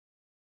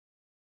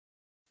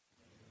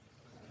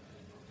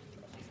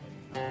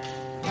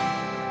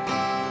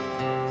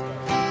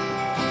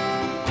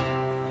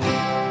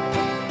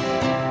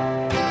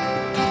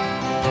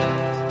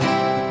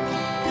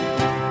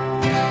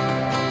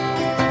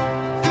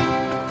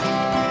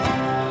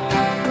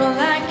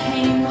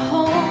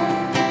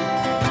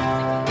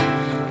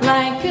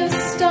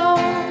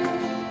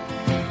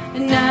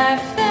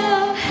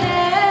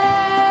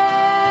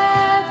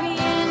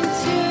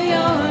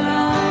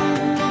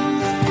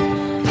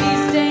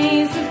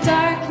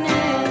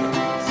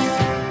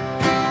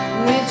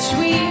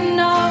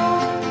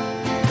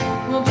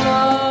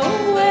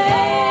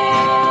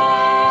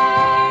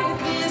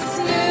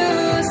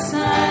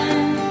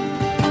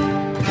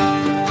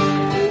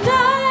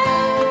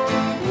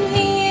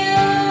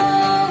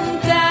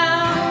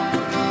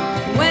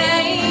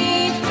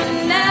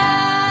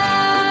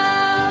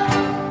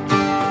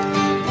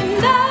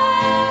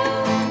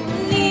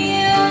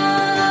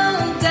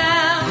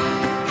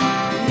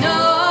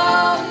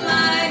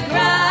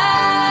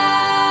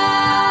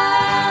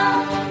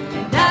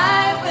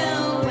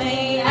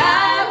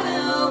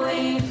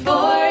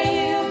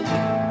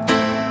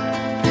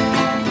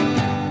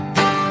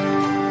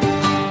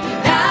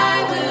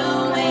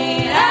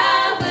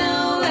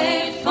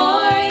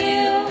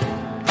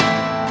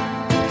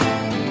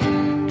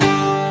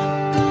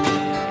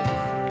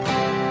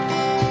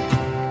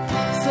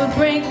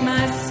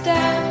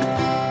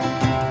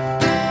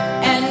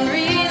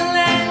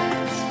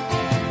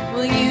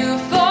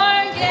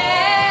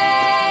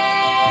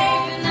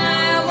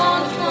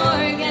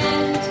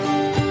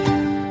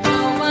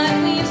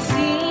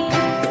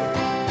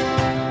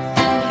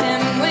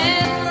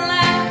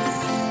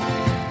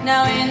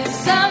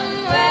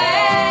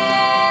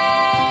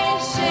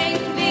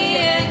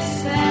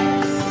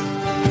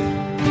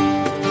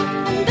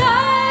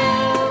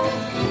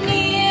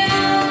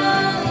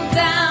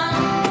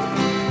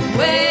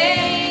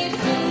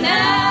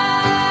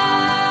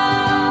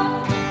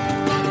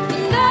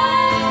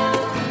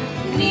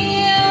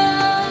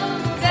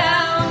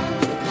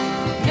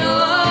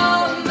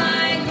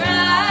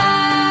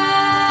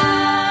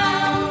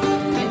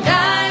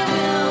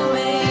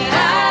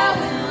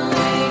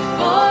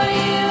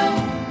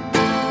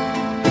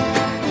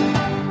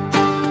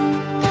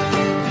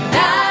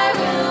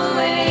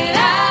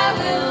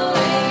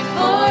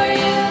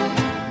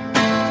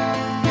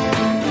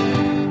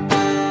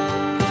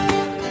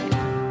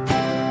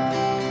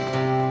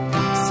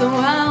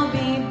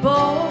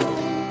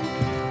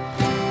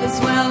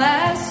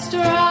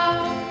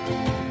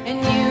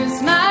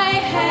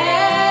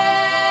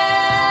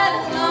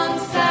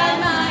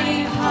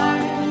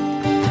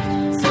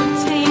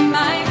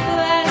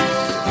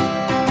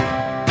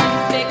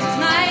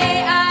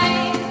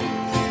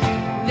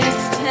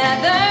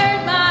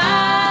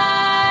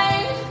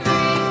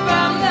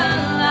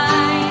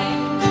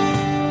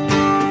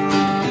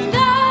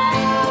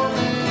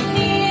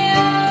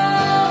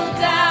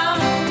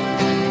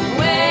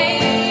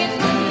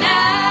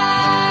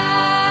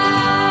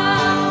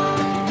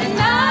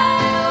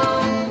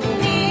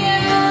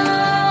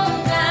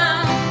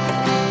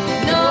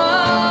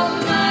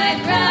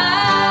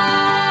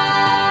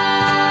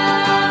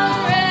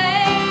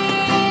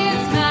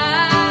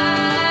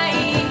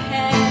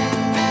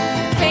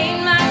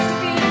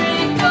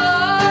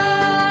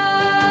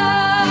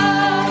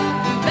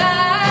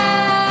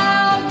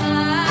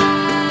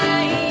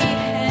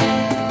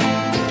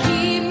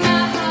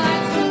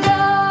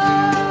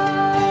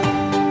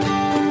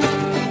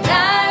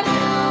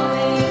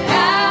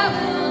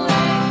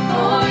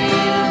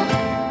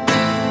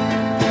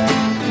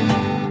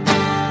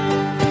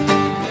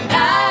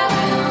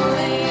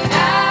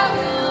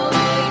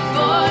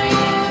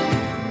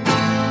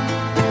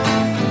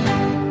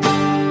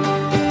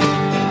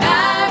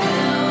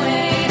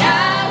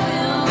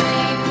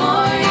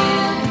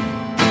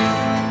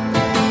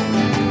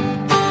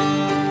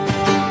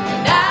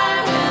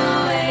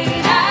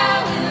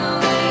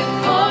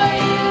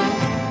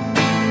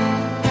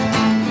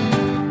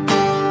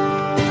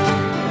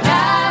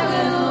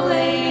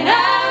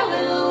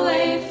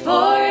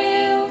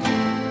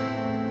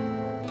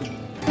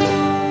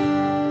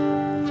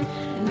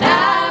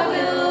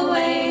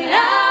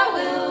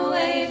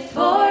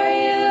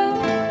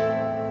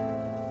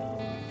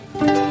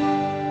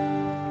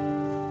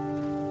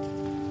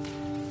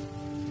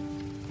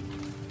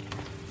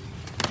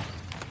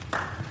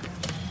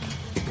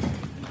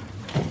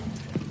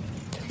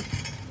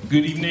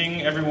Good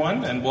evening,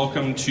 everyone, and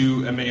welcome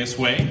to Emmaus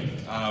Way.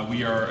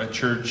 We are a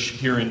church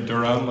here in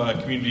Durham, a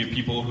community of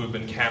people who have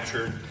been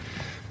captured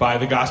by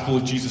the gospel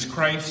of Jesus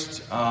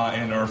Christ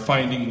and are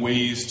finding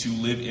ways to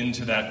live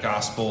into that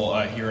gospel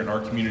here in our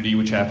community,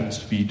 which happens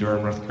to be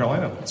Durham, North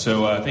Carolina.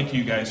 So thank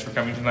you guys for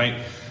coming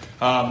tonight.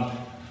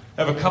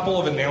 I have a couple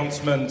of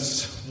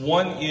announcements.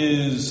 One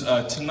is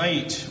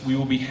tonight we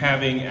will be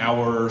having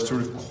our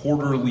sort of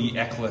quarterly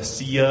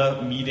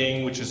ecclesia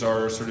meeting, which is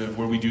our sort of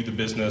where we do the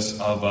business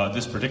of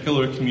this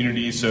particular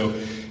community. So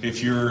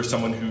if you're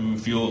someone who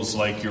feels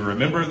like you're a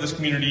member of this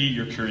community,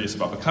 you're curious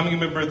about becoming a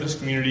member of this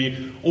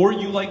community, or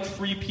you like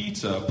free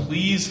pizza,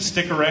 please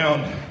stick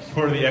around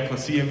for the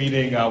ecclesia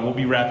meeting. We'll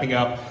be wrapping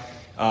up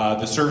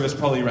the service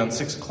probably around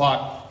 6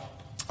 o'clock.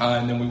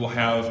 And then we will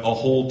have a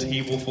whole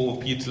table full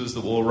of pizzas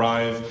that will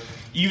arrive.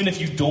 Even if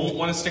you don't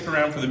want to stick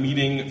around for the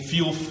meeting,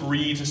 feel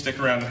free to stick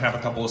around and have a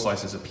couple of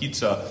slices of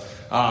pizza.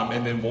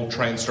 And then we'll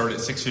try and start at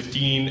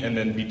 6:15 and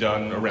then be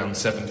done around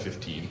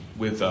 7:15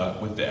 with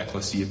the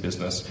ecclesia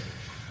business.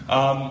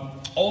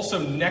 Also,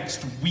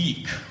 next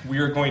week, we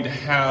are going to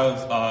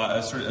have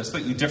a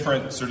slightly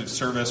different sort of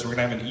service. We're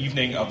going to have an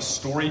evening of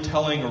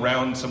storytelling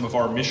around some of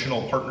our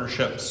missional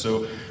partnerships.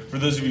 So for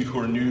those of you who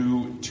are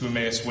new to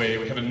Emmaus Way,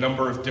 we have a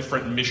number of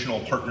different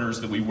missional partners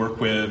that we work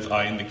with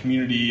in the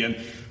community and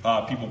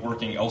people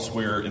working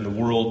elsewhere in the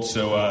world.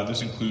 So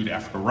those include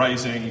Africa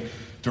Rising,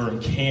 Durham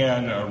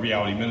Can,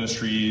 Reality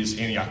Ministries,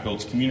 Antioch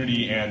Builds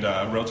Community, and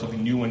a relatively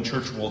new one,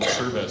 Church World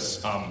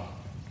Service.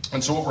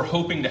 And so what we're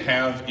hoping to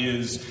have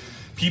is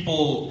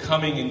people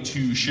coming in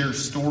to share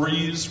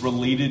stories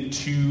related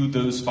to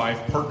those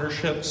 5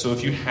 partnerships. So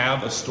if you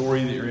have a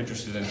story that you're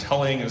interested in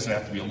telling, it doesn't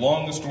have to be a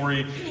long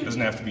story, it doesn't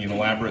have to be an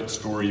elaborate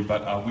story,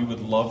 but we would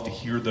love to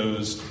hear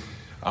those.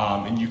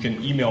 And you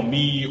can email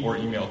me or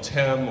email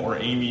Tim or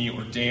Amy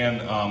or Dan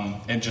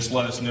and just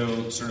let us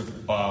know sort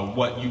of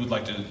what you would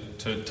like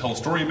to tell a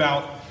story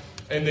about.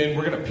 And then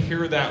we're going to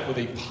pair that with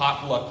a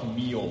potluck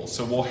meal.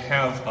 So we'll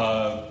have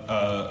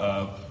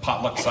a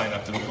potluck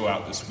sign-up that will go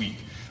out this week.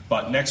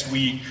 But next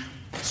week,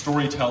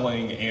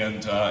 storytelling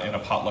and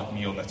a potluck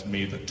meal, that's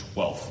May the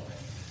 12th.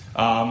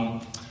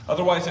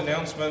 Otherwise,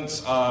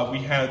 announcements, we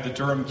had the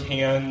Durham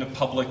Can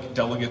Public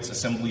Delegates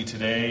Assembly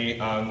today.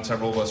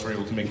 Several of us were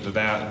able to make it to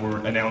that. We're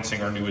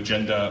announcing our new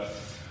agenda,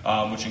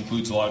 which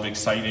includes a lot of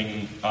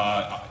exciting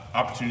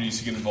opportunities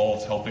to get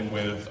involved, helping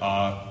with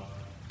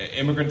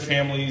immigrant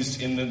families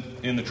in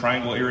the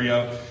Triangle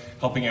area,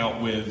 helping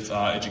out with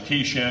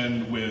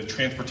education, with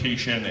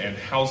transportation and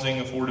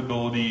housing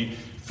affordability,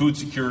 food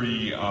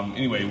security.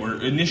 Anyway, we're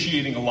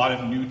initiating a lot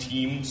of new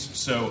teams.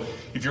 So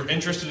if you're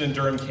interested in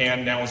Durham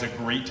Can, now is a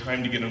great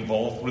time to get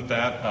involved with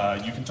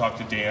that. You can talk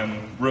to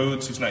Dan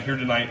Rhodes, who's not here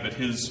tonight, but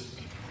his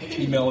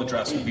email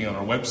address will be on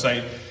our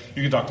website.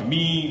 You can talk to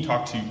me, you can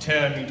talk to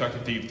Tim, you can talk to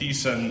Dave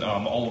Deason.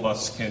 All of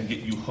us can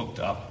get you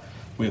hooked up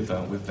with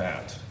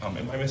that. Am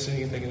I missing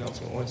anything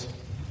announcement-wise?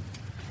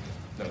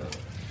 No.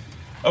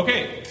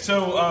 Okay,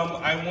 so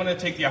I want to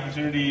take the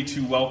opportunity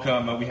to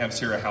welcome, we have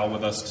Sarah Howell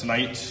with us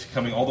tonight,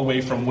 coming all the way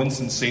from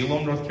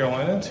Winston-Salem, North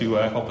Carolina, to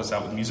help us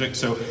out with music.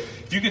 So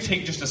if you could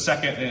take just a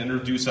second and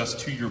introduce us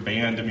to your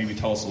band and maybe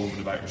tell us a little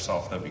bit about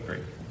yourself, that'd be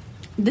great.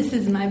 This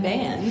is my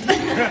band.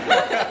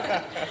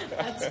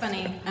 That's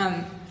funny.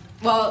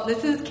 Well,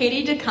 this is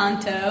Katie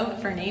DeCanto.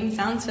 If her name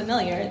sounds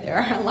familiar, there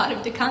are a lot of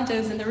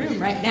DeCantos in the room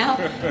right now.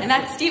 And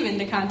that's Stephen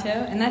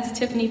DeCanto, and that's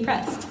Tiffany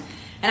Prest.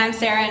 And I'm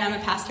Sarah, and I'm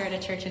a pastor at a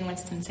church in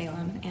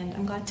Winston-Salem, and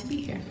I'm glad to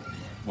be here.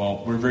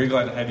 Well, we're very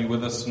glad to have you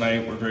with us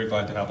tonight. We're very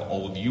glad to have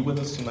all of you with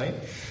us tonight.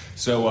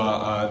 So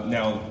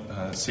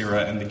now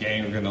Sarah and the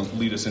gang are going to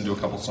lead us into a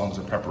couple songs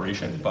of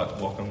preparation, but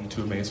welcome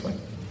to Emmaus Way.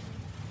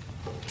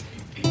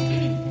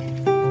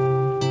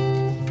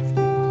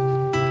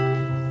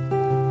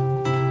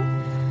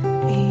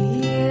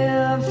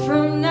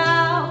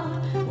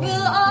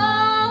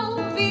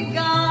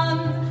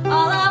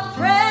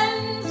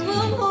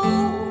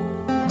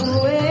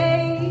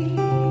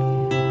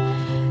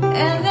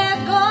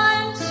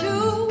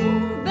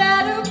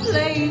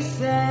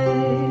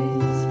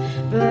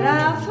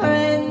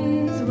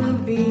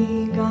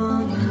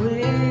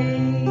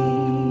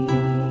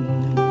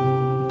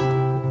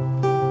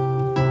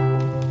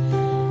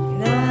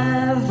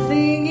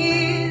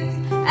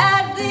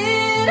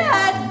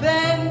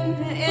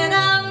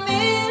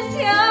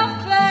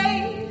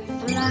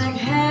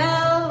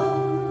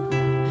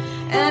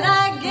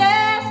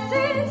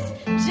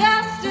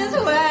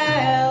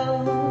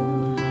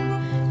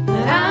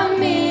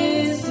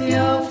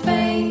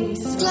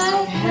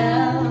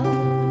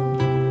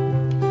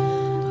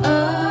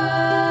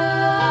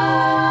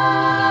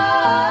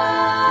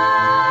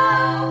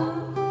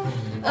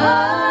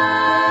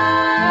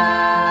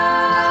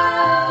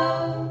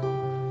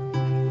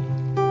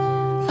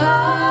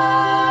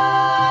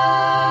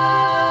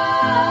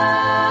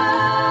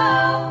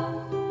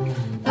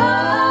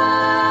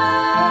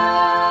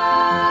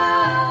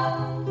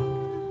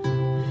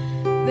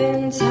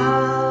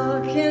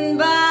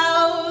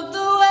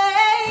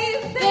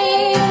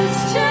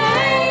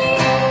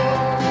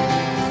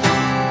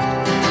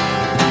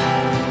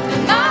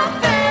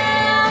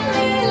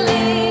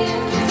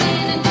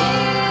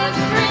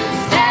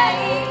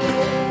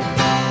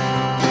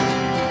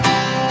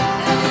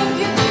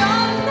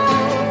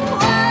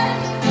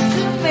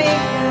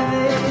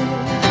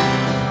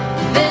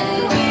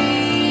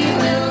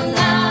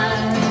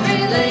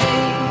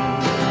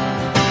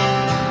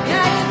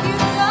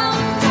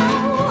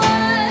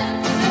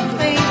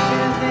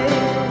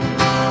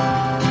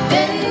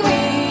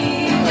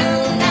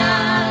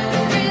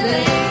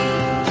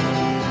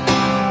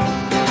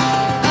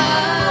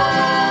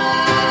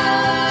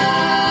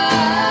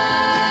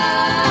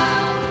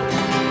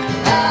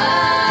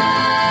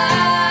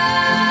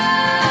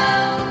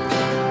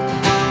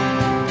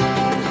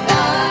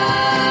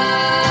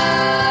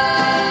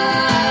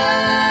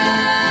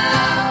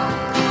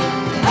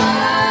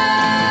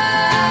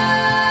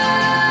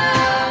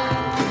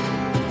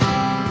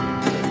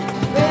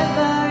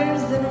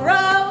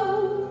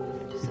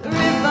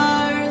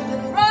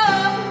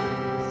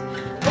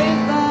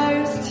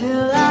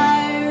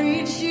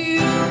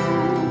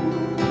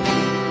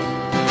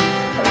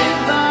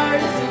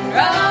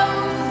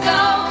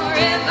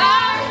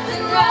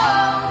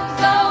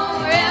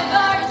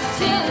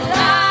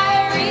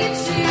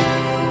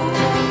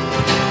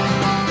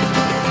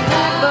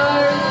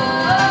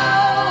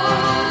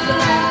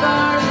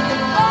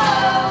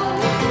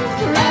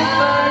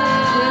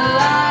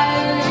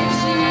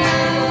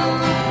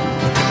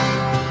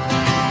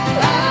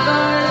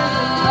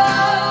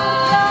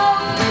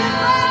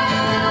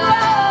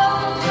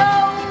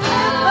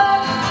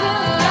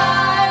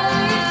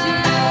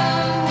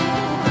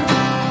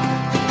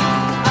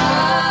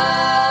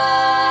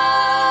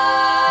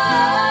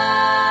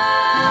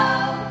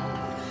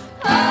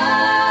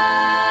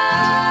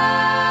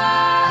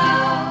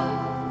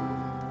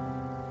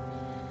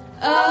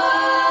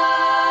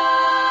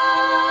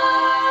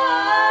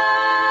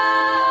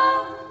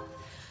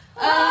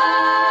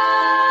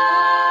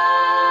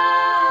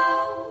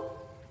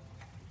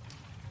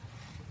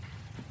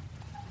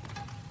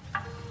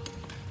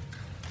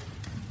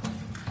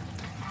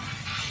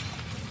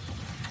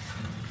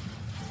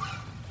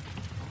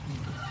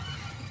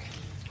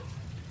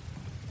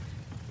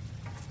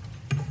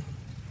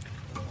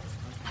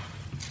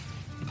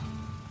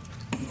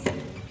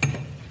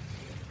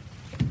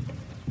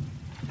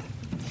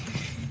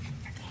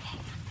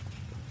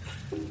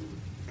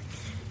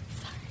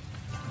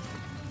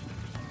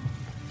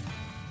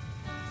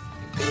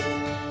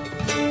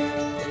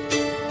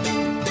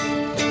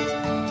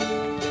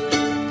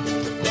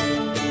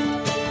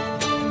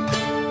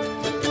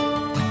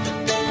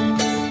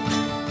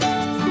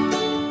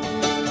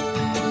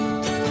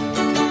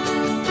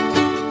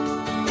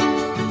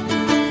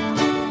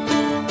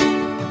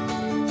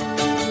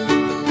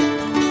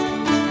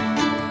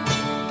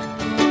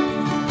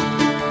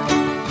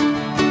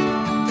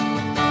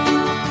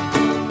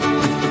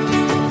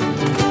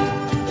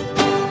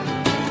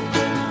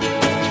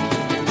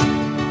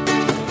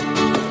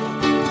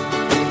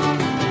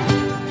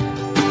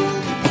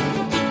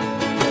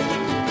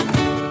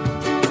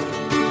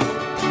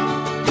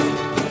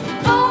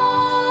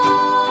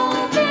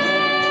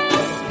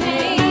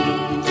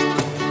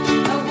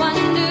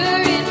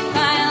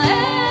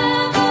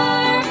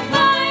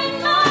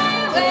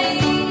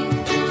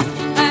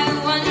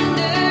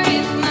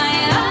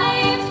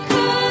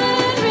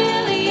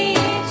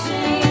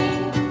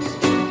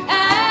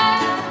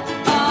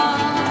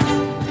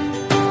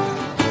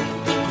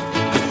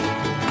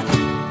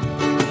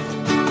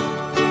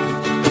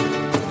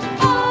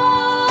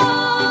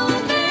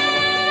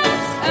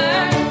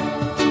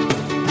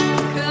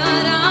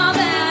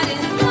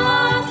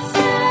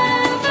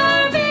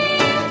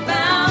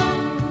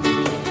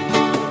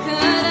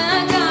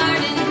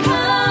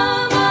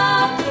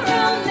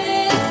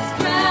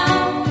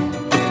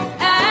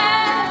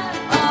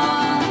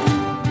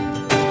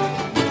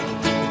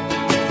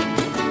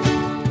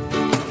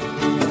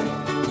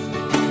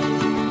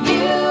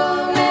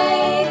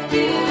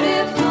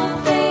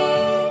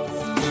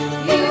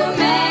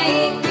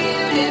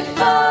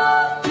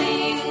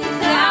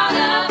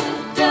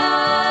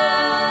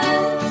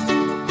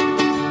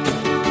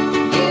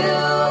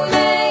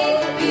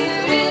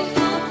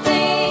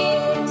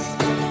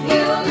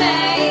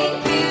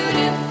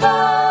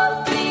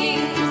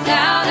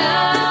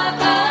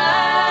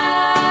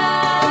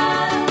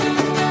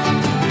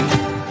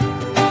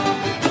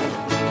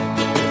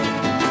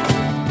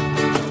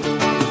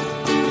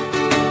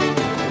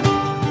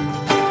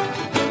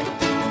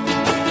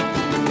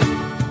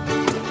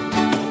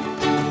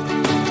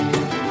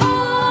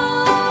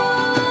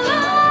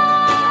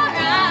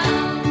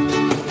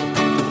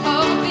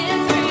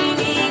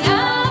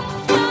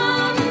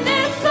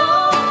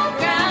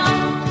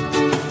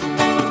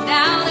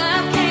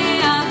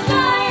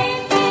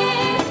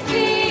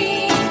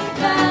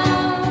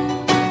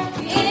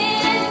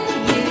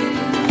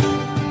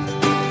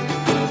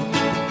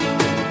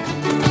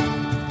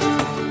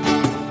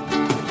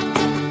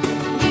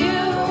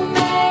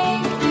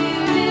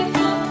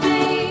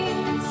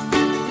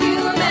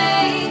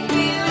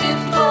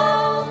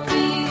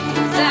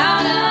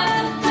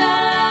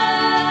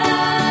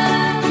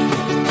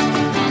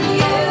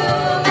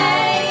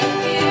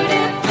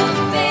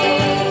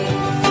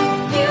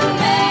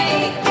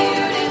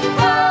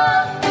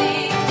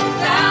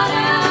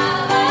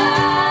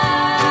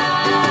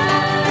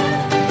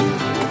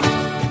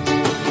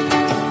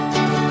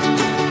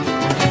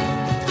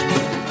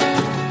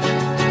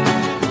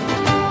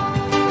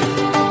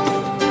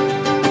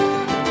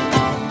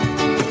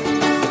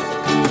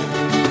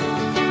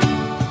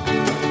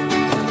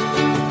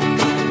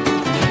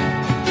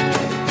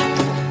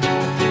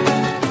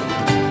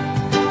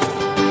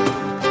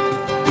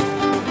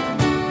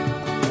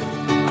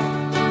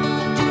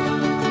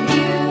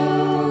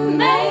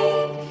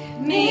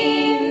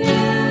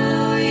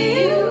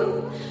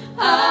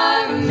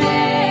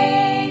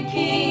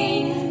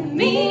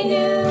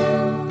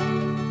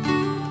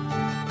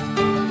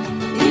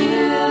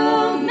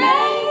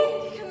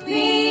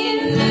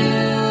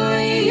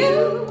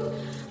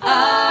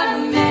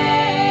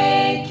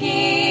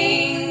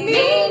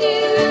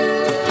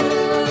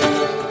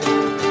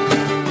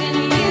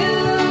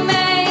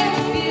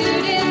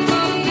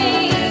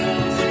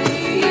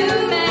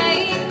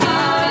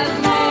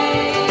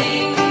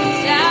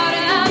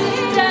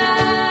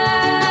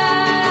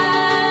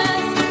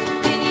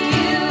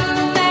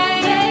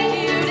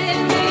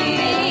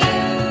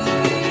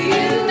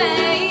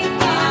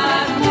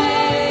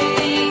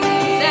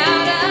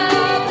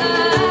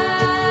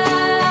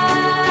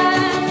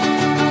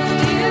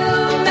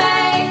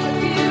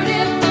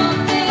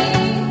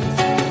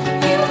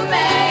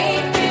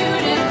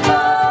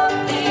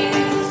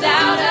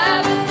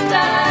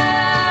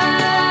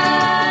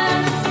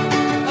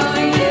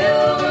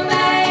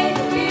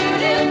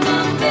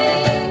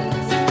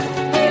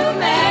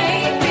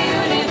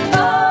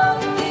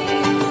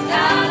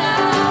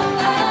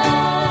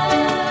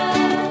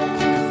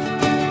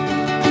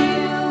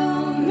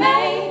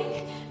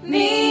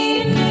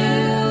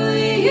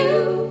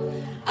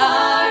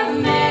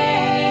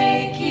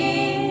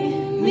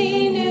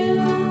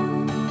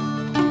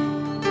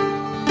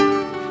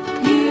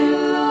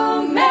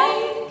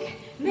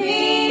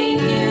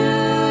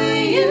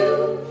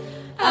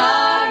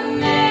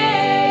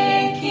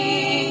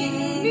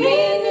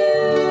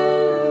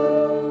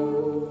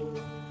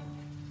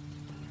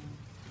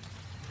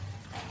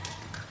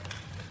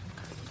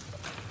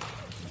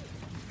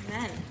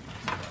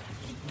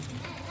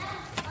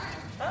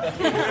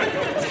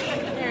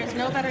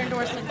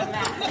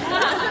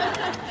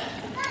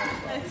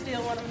 I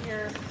steal one of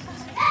your...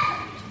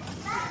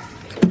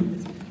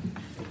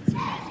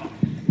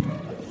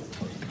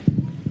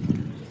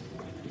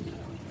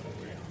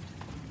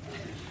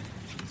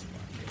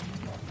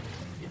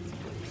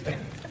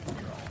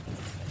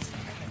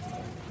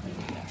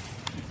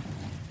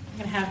 I'm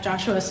going to have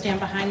Joshua stand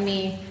behind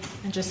me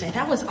and just say,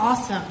 that was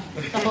awesome,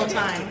 the whole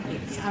time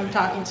I'm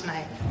talking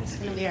tonight. He's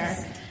going to be our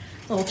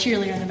little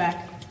cheerleader in the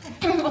back.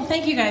 Well,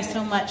 thank you guys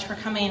so much for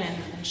coming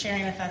and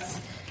sharing with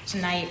us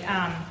tonight.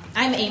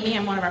 I'm Amy.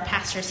 I'm one of our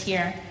pastors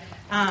here.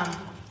 And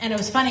it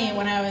was funny,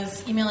 when I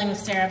was emailing with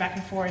Sarah back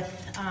and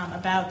forth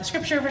about the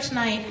scripture for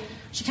tonight,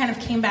 she kind of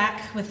came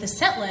back with the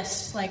set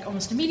list, like,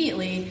 almost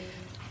immediately.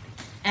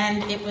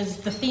 And it was,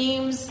 the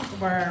themes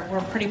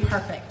were pretty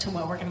perfect to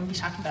what we're going to be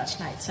talking about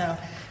tonight. So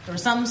there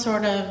was some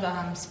sort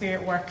of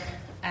spirit work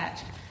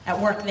at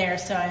work there.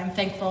 So I'm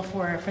thankful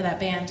for that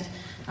band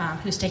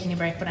who's taking a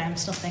break, but I am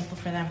still thankful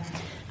for them.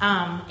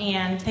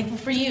 And thankful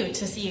for you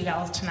to see you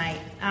guys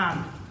tonight.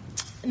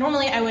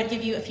 Normally I would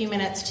give you a few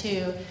minutes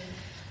to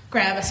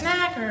grab a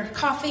snack or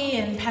coffee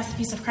and pass the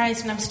peace of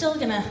Christ, and I'm still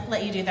going to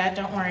let you do that.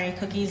 Don't worry,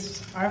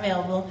 cookies are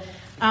available.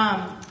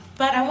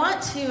 But I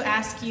want to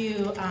ask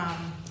you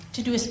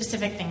to do a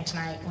specific thing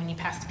tonight when you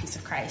pass the peace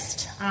of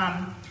Christ.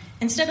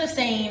 Instead of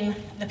saying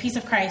the peace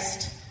of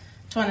Christ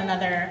to one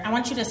another, I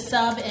want you to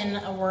sub in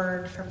a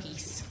word for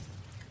peace,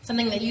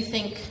 something that you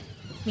think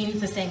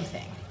means the same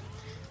thing.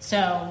 So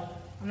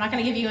I'm not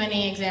going to give you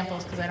any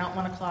examples because I don't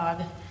want to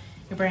clog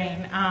your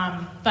brain,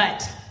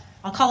 but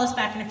I'll call us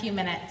back in a few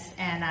minutes,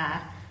 and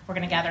we're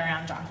going to gather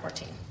around John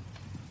 14.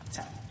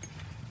 So,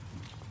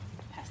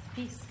 pass the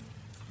peace.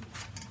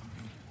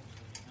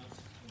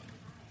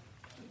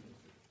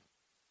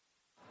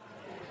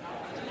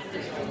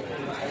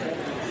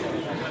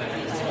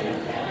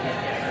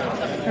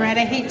 All right,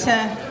 I hate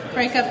to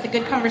break up the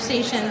good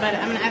conversation, but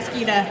I'm going to ask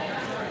you to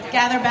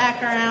gather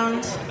back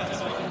around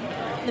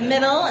the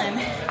middle and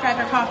grab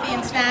your coffee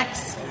and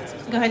snacks.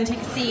 Go ahead and take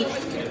a seat.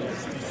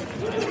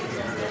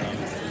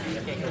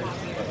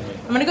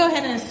 I'm going to go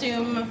ahead and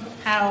assume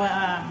how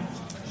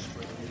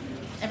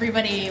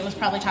everybody was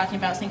probably talking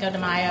about Cinco de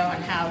Mayo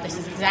and how this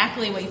is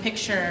exactly what you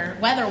picture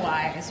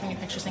weather-wise when you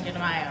picture Cinco de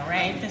Mayo,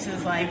 right? This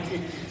is like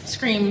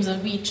screams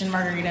of beach and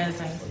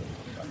margaritas and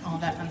all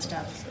that fun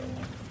stuff.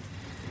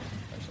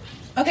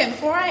 Okay,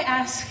 before I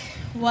ask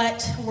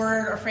what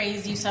word or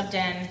phrase you subbed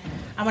in,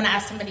 I want to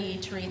ask somebody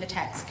to read the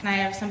text. Can I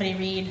have somebody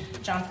read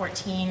John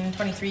 14,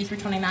 23 through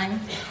 29?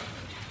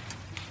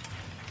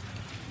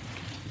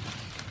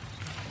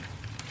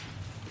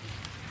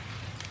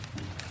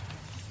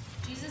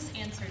 Jesus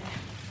answered him,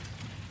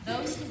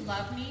 "Those who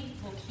love me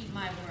will keep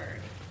my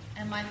word,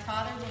 and my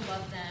Father will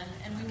love them,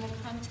 and we will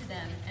come to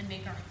them and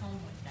make our home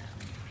with them.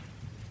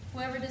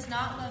 Whoever does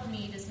not love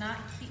me does not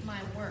keep my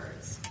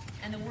words,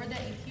 and the word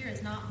that you hear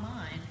is not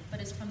mine,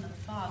 but is from the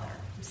Father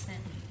who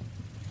sent me.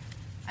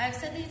 I have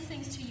said these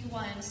things to you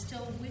while I am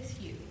still with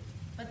you,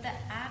 but the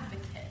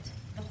Advocate,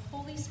 the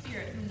Holy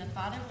Spirit, whom the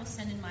Father will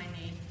send in my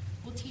name,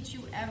 will teach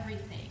you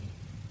everything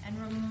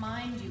and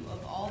remind you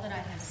of all that I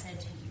have said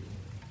to you.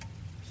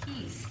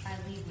 Peace I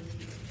leave with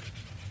you.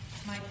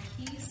 My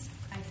peace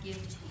I give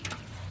to you.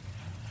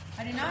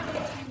 I do not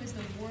give to you as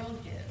the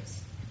world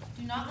gives.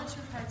 Do not let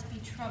your hearts be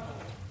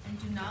troubled, and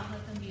do not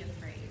let them be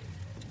afraid.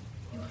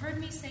 You heard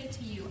me say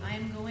to you, I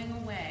am going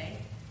away,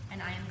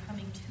 and I am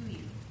coming to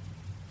you.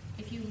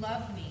 If you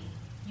loved me,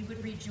 you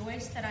would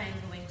rejoice that I am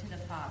going to the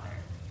Father,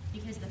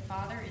 because the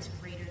Father is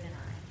greater than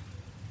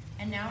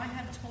I. And now I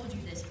have told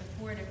you this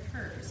before it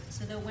occurs,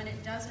 so that when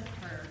it does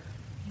occur,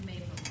 you may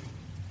believe."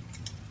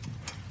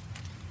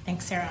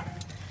 Thanks, Sarah.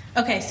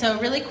 Okay, so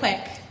really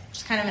quick,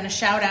 just kind of in a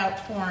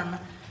shout-out form,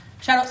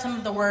 shout out some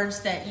of the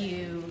words that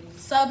you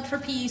subbed for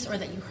peace or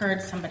that you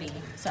heard somebody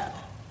sub.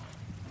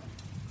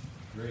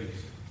 Grace.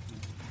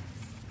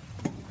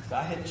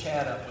 I hit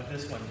Chad up with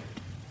this one.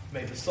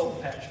 May the soul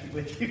patch be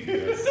with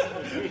you.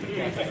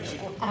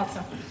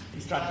 Awesome.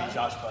 He's trying to be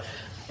Josh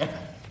Buster.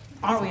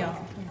 Are we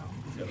all?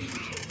 No.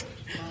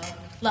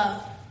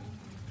 Love.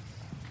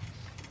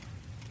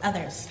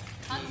 Others.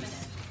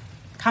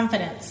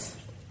 Confidence.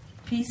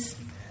 Peace.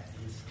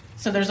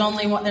 So there's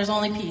only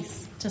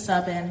peace to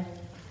sub in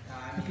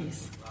for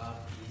peace.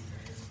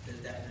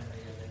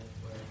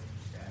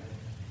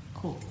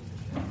 Cool.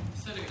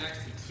 Sitting next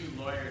to two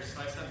lawyers, so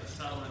I said the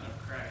settlement of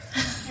Christ.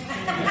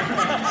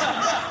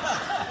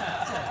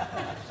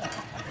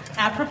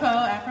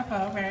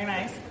 Apropos, very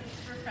nice.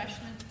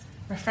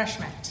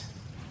 Refreshment.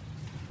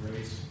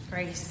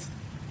 Grace.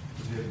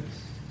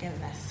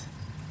 Forgiveness.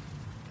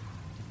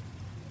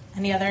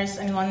 Any others?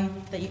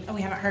 Anyone that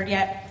we haven't heard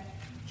yet?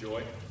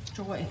 Joy.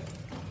 Did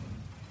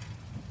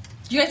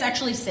you guys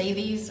actually say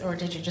these, or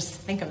did you just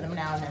think of them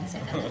now and then say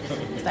them?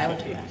 Because I would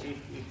do that.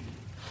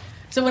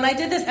 So when I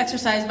did this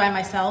exercise by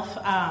myself,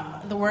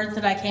 the words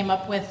that I came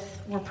up with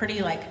were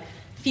pretty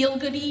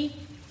feel-goody,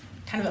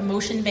 kind of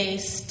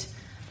emotion-based,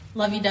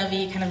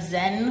 lovey-dovey, kind of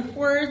zen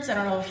words. I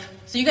don't know if...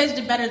 So you guys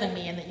did better than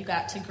me in that you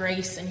got to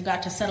grace and you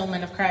got to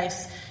settlement of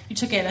Christ. You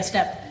took it a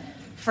step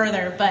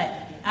further, but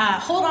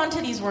hold on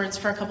to these words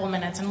for a couple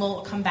minutes, and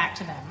we'll come back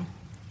to them.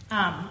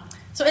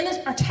 So in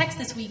our text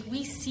this week,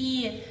 we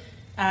see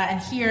and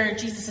hear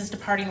Jesus'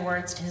 departing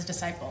words to his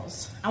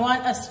disciples. I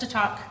want us to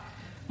talk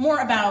more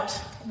about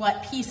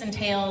what peace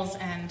entails,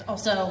 and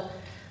also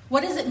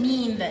what does it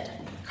mean that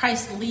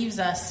Christ leaves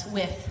us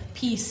with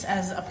peace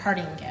as a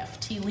parting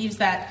gift. He leaves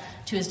that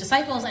to his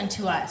disciples and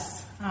to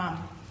us.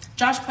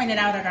 Josh pointed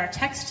out at our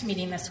text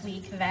meeting this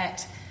week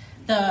that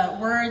the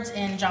words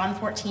in John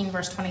 14,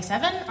 verse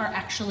 27 are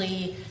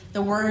actually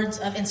the words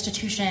of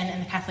institution in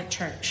the Catholic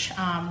Church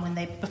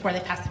before they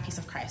pass the peace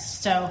of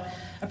Christ. So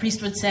a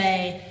priest would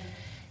say,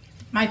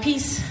 "My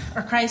peace,"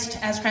 or Christ,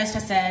 as Christ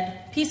has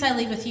said, "Peace I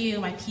leave with you,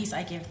 my peace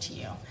I give to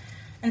you."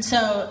 And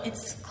so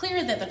it's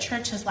clear that the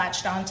church has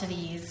latched onto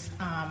these,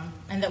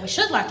 and that we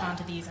should latch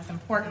onto these as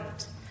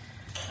important.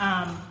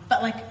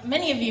 But like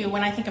many of you,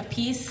 when I think of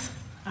peace,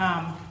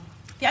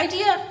 the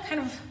idea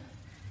kind of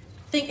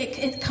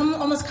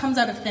almost comes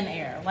out of thin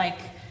air, like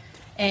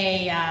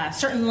a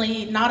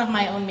certainly not of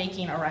my own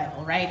making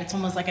arrival, right? It's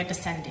almost like a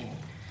descending,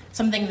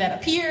 something that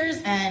appears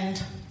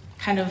and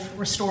kind of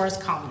restores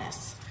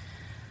calmness.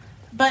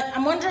 But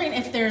I'm wondering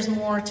if there's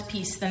more to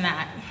peace than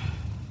that.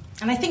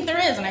 And I think there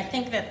is, and I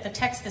think that the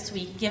text this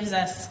week gives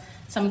us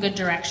some good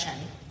direction.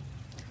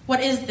 What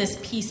is this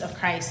peace of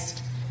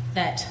Christ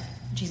that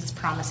Jesus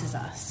promises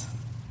us?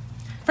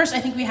 First,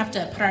 I think we have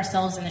to put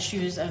ourselves in the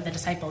shoes of the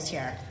disciples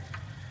here.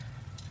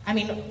 I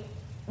mean,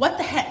 what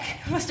the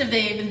heck must have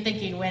they been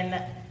thinking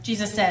when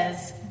Jesus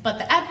says, "But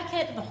the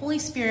Advocate, the Holy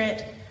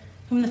Spirit,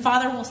 whom the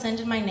Father will send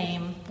in my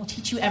name, will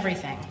teach you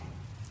everything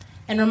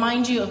and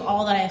remind you of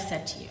all that I have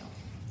said to you."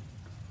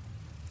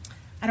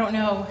 I don't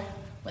know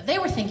what they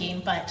were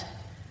thinking, but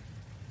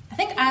I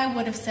think I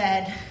would have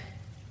said,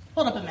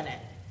 hold up a minute.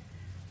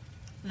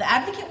 The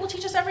Advocate will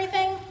teach us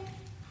everything?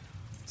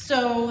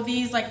 So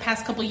these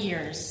past couple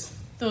years,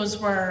 those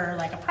were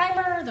like a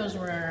primer, those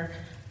were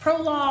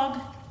prologue.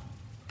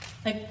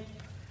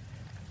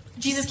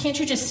 Jesus, can't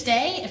you just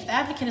stay? If the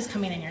Advocate is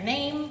coming in your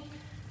name,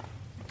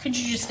 could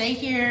you just stay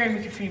here and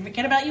we could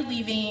forget about you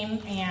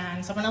leaving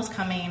and someone else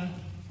coming?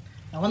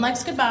 No one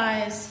likes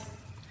goodbyes.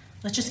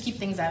 Let's just keep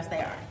things as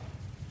they are.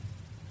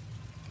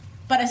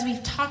 But as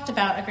we've talked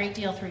about a great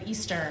deal through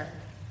Easter,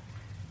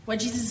 what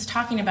Jesus is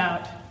talking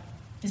about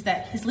is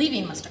that his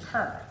leaving must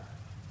occur.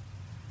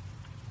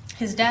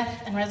 His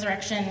death and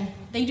resurrection,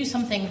 they do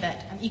something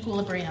that an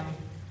equilibrium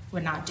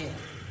would not do.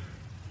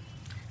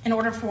 In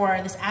order for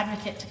this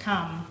Advocate to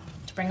come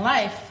to bring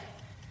life,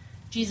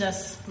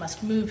 Jesus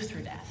must move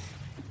through death.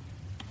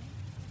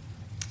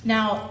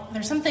 Now,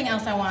 there's something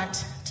else I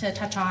want to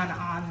touch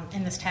on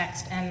in this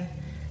text, and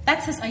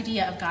that's this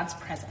idea of God's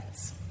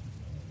presence.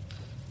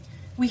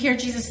 We hear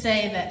Jesus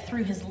say that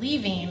through his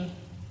leaving,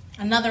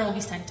 another will be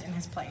sent in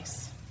his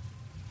place,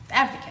 the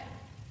Advocate.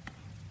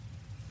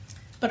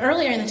 But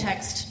earlier in the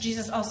text,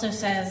 Jesus also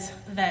says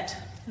that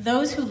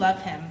those who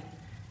love him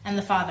and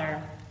the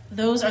Father,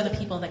 those are the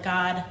people that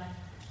God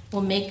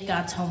will make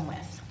God's home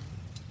with.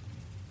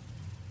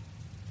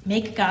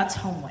 Make God's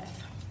home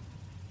with.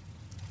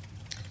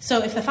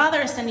 So if the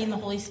Father is sending the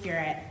Holy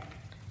Spirit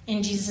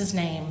in Jesus'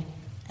 name,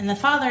 and the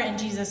Father and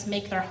Jesus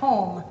make their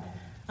home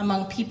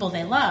among people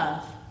they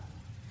love,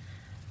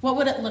 what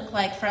would it look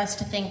like for us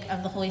to think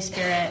of the Holy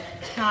Spirit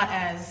not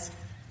as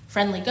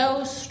friendly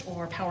ghost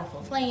or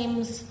powerful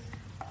flames,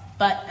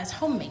 but as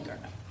homemaker,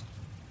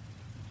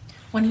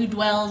 one who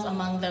dwells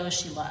among those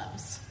she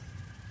loves,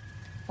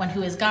 one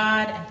who is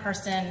God and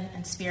person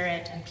and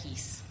spirit and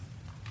peace.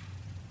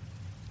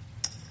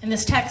 In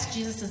this text,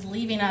 Jesus is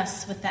leaving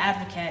us with the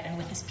Advocate and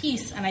with his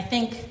peace, and I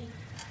think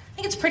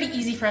it's pretty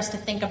easy for us to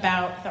think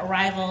about the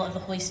arrival of the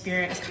Holy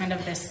Spirit as kind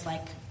of this,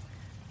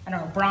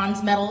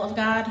 bronze medal of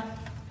God.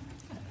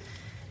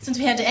 Since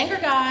we had to anger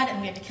God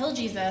and we had to kill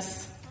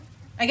Jesus,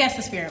 I guess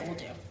the Spirit will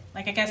do.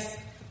 I guess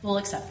we'll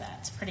accept that.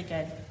 It's pretty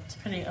good. It's a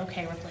pretty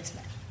okay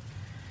replacement.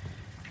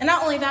 And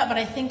not only that, but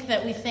I think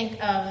that we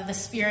think of the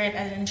Spirit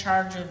as in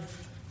charge of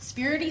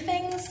spirity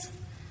things,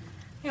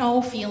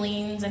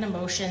 feelings and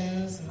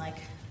emotions and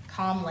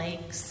calm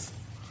lakes,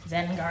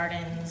 Zen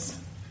gardens,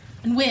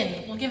 and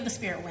wind. We'll give the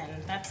Spirit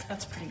wind.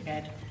 That's pretty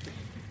good.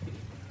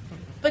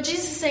 But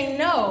Jesus is saying,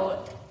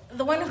 no,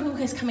 the one who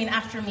is coming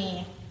after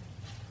me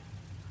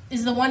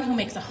is the one who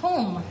makes a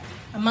home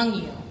among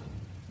you,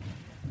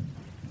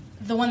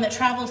 the one that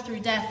travels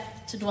through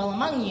death to dwell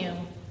among you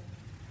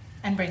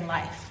and bring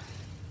life.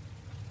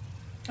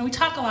 And we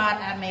talk a lot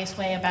at Emmaus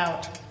Way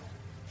about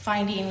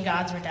finding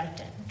God's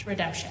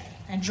redemption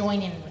and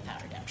joining with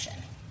that redemption.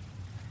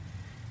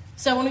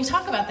 So when we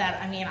talk about that,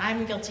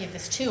 I'm guilty of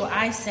this too.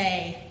 I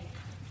say,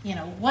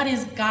 what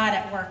is God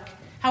at work?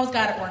 How is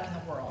God at work in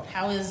the world?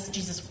 How is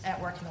Jesus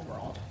at work in the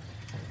world?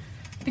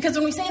 Because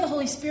when we say the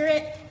Holy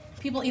Spirit,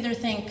 people either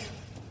think,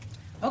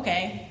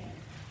 okay,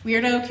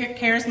 weirdo,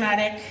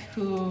 charismatic,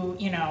 who,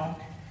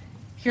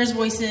 hears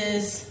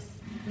voices,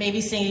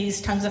 maybe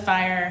sees tongues of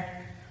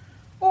fire,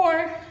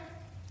 or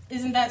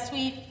isn't that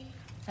sweet,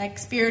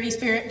 spirity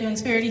spirit doing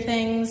spirity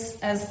things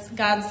as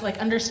God's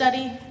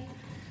understudy?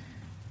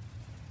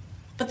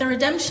 But the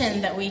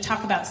redemption that we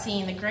talk about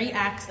seeing, the great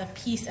acts of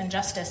peace and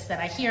justice that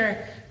I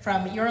hear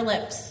from your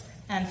lips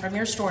and from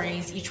your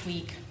stories each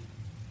week,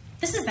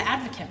 this is the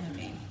Advocate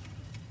moving.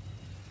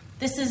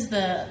 This is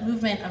the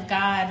movement of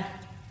God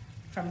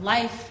from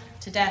life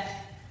to death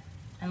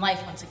and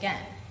life once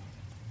again.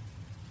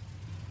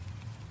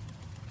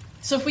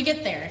 So if we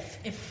get there,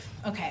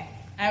 okay,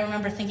 I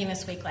remember thinking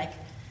this week, like,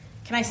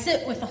 can I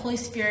sit with the Holy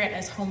Spirit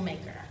as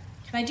homemaker?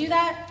 Can I do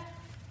that?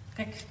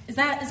 Like, is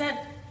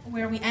that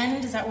where we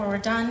end? Is that where we're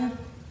done?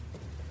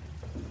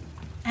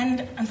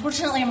 And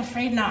unfortunately, I'm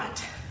afraid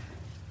not.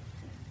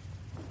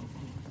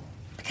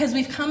 Because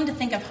we've come to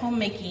think of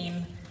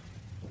homemaking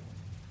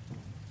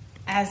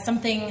as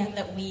something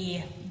that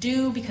we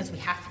do because we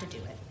have to do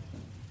it.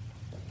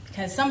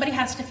 Because somebody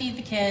has to feed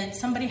the kids,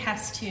 somebody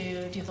has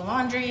to do the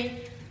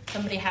laundry,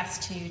 somebody has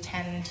to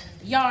tend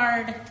the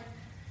yard,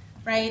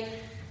 right?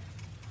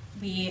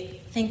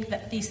 We think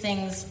that these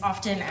things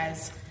often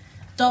as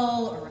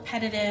dull or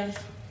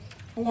repetitive,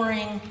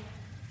 boring,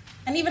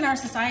 and even our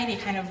society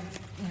kind of,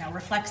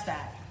 reflects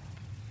that.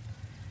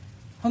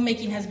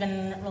 Homemaking has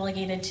been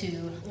relegated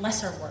to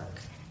lesser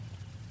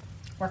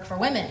work for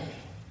women,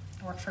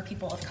 work for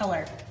people of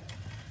color.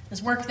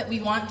 There's work that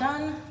we want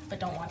done, but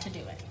don't want to do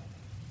it.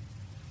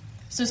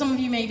 So some of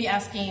you may be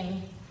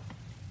asking,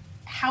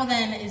 how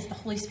then is the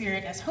Holy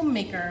Spirit as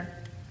homemaker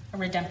a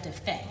redemptive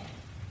thing?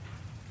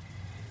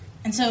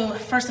 And so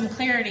for some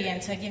clarity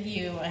and to give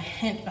you a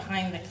hint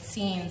behind the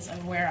scenes of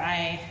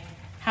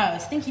how I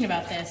was thinking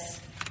about this,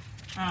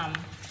 I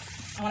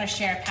want to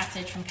share a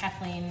passage from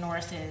Kathleen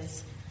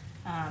Norris's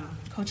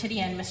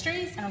Quotidian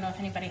Mysteries. I don't know if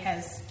anybody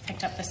has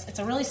picked up this. It's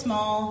a really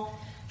small,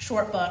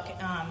 short book.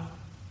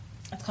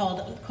 It's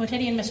called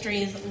Quotidian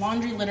Mysteries,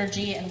 Laundry,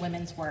 Liturgy, and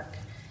Women's Work.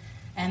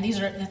 And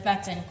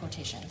that's in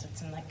quotations.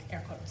 It's in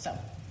air quotes. So,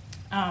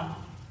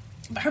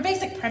 but her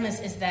basic premise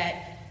is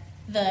that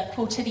the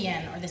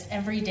quotidian, or this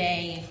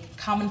everyday,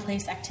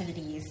 commonplace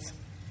activities,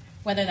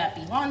 whether that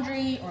be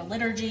laundry or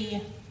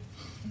liturgy,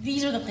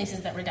 these are the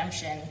places that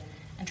redemption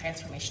and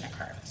transformation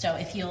occur. So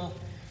if you'll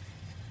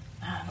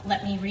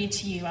let me read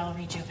to you, I'll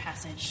read you a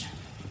passage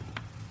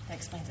that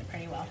explains it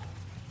pretty well.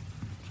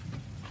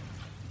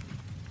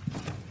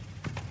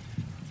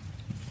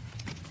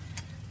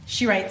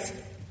 She writes,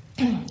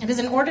 "It is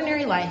in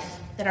ordinary life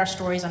that our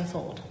stories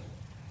unfold.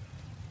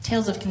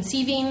 Tales of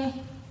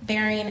conceiving,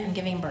 bearing, and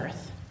giving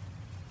birth.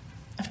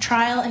 Of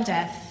trial and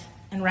death,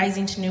 and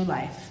rising to new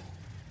life.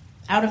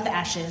 Out of the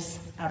ashes,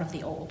 out of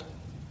the old.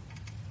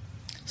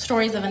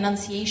 Stories of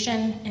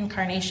annunciation,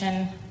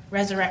 incarnation,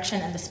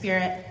 resurrection, and the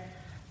Spirit,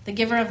 the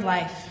giver of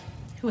life,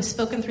 who has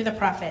spoken through the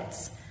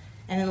prophets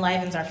and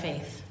enlivens our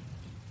faith.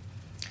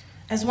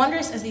 As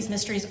wondrous as these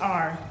mysteries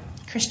are,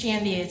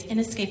 Christianity is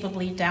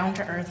inescapably down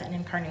to earth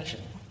and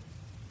incarnational.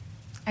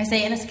 I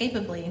say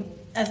inescapably,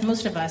 as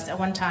most of us at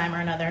one time or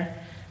another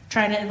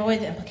try to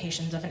avoid the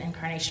implications of an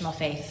incarnational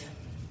faith.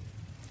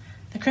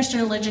 The Christian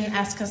religion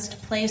asks us to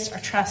place our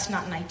trust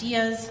not in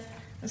ideas,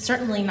 and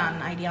certainly not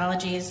in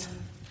ideologies,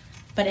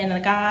 but in a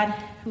God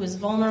who is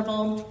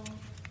vulnerable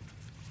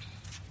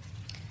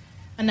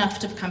enough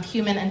to become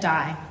human and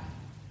die,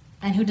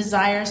 and who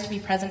desires to be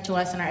present to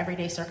us in our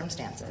everyday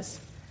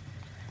circumstances.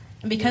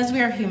 And because we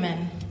are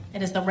human,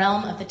 it is the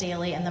realm of the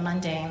daily and the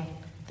mundane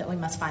that we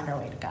must find our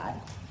way to God."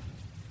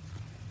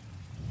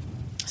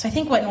 So I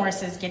think what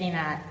Norris is getting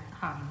at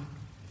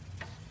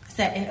is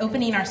that in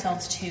opening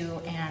ourselves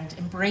to and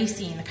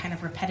embracing the kind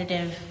of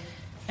repetitive,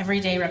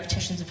 everyday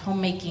repetitions of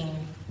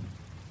homemaking,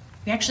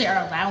 we actually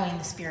are allowing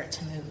the Spirit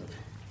to move.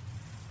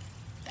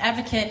 The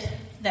Advocate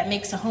that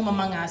makes a home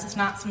among us is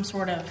not some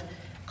sort of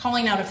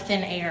calling out of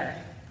thin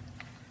air,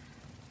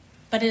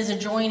 but it is a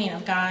joining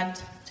of God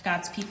to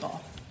God's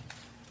people,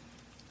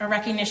 a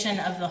recognition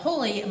of the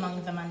holy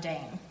among the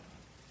mundane,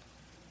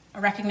 a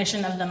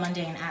recognition of the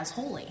mundane as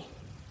holy,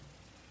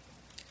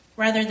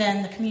 rather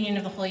than the communion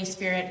of the Holy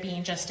Spirit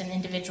being just an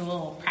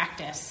individual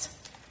practice.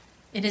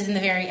 It is in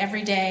the very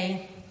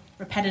everyday,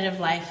 repetitive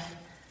life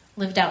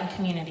lived out in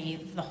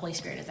community the Holy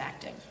Spirit is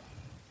active.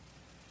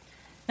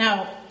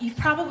 Now, you've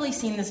probably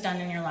seen this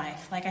done in your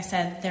life. Like I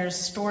said, there's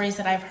stories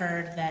that I've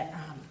heard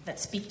that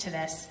speak to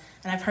this,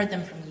 and I've heard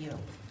them from you.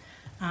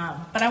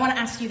 But I want to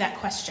ask you that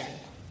question.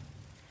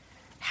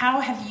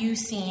 How have you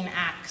seen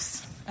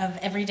acts of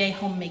everyday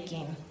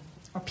homemaking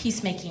or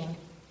peacemaking,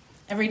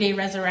 everyday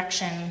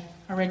resurrection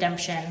or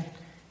redemption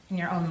in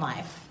your own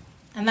life?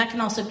 And that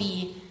can also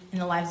be in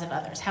the lives of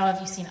others. How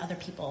have you seen other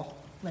people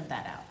live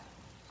that out?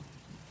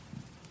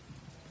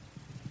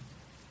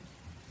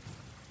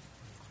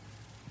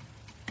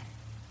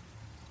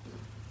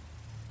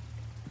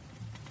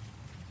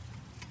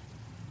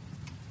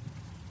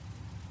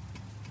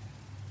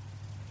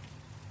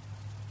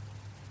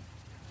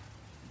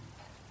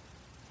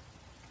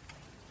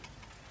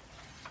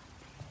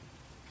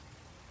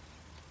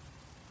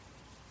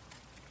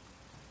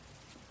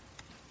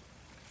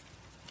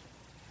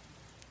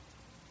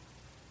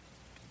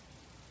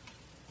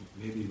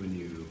 Maybe when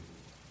you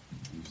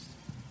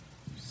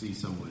see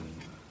someone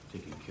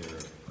taking care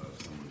of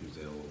someone who's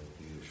ill,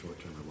 either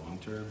short-term or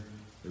long-term,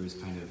 there is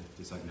kind of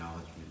this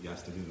acknowledgement,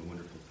 yes, they're doing a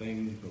wonderful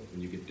thing, but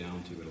when you get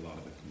down to it, a lot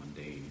of it's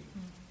mundane.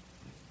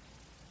 Like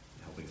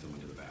helping someone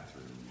to the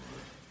bathroom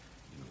or,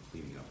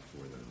 cleaning up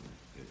for them.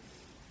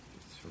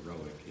 It's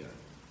heroic, yet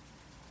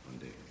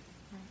mundane.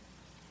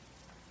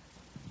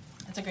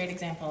 That's a great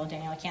example,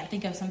 Daniel. I can't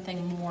think of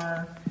something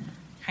more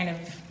kind of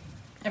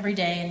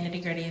everyday and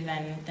nitty-gritty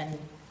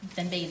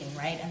than bathing,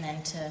 right? And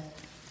then to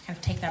kind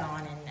of take that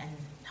on and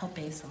help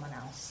bathe someone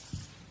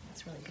else.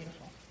 That's really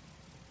beautiful.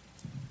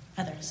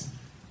 Others?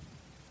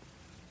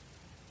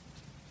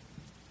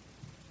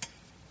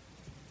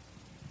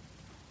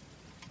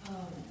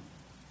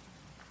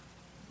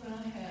 When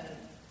I had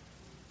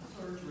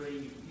a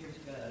surgery years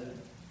ago, it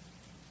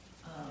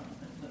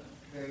went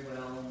very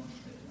well and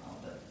all,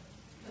 but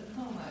at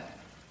home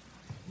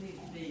I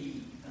needed to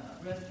be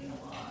resting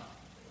a lot.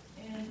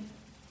 And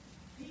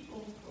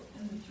people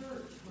in the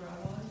church where I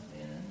was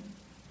then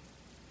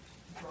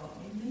brought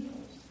me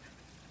meals.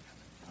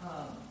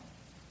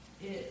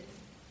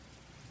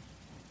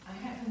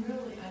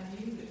 I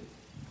knew that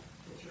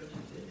the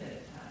churches did that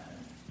at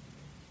times,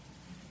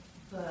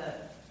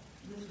 but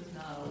this was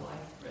not a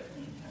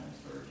life-threatening kind of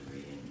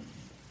surgery, and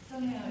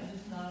somehow it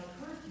just not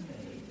occurred to me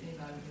that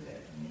anybody would do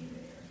that to me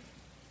there.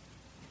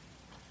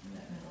 And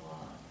that meant a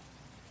lot.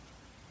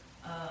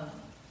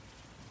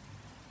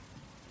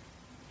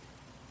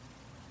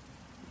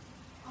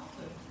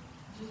 Also,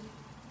 just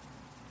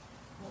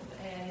want to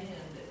add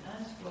in that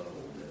I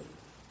struggle with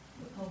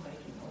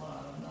homemaking a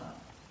lot. I'm not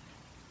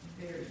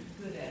very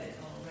good at it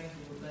on a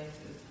regular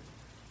basis.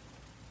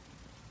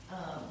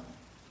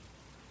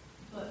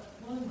 But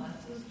one of my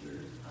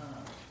sisters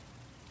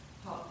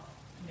talked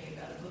to me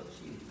about a book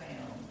she had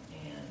found,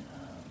 and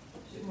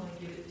she didn't want to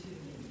give it to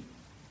me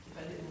if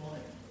I didn't want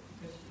it,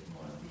 because she didn't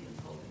want to be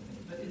insulting me.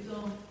 But it's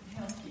on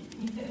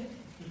housekeeping.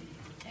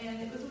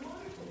 And it was a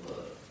wonderful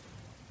book.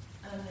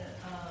 And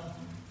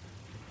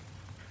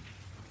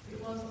it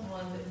wasn't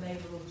one that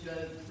made little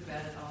jokes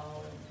about it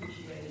all and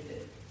appreciated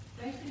it. It's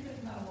actually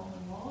written by a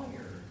woman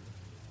lawyer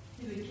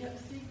who had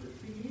kept secret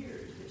for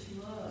years that she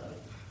loved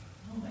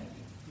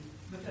homemaking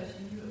because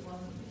she knew it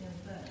wasn't the end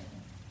thing.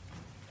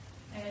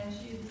 And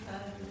she had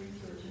decided to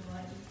research and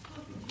write this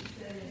book, and she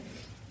said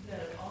that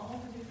of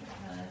all the different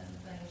kinds of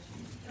things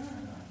she's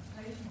done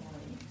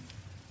occasionally,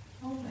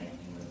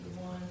 homemaking was the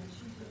one that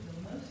she took the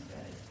most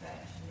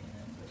satisfaction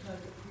in because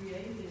it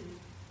created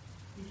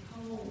the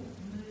whole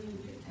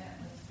mood and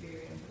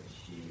atmosphere in which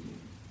she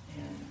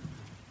and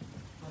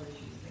whether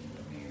she was single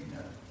or married,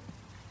 no.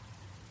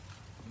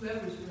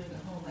 Whoever was doing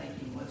the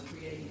homemaking was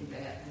creating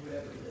that,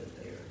 whoever lived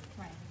there.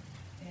 Right.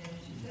 And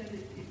she said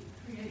it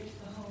creates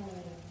the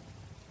whole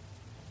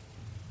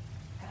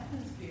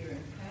atmosphere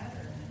and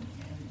pattern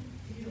and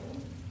feel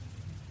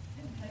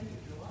and take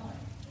of your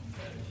life. And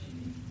so she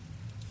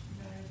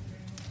valued it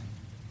very much.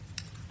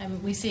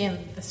 And we see in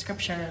the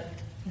scripture,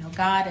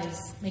 God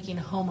is making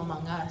a home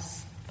among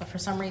us. But for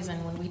some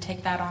reason, when we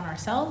take that on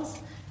ourselves,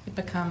 it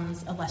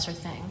becomes a lesser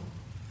thing.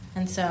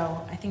 And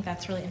so I think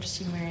that's really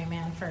interesting, Mary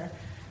Mann, for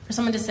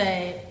someone to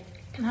say,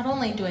 not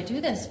only do I do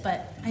this,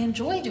 but I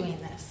enjoy doing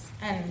this.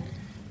 And,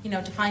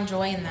 to find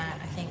joy in that,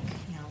 I think,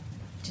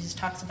 Jesus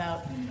talks about...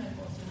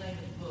 What's the name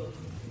of the book?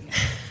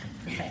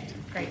 Perfect.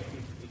 Great.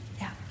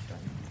 Yeah.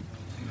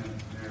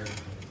 Marriage,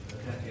 a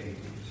decade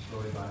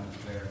destroyed by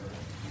despair,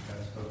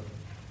 because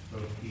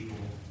both people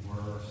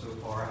were so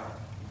far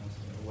out,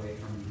 away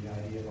from the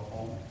idea of a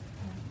home,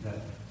 that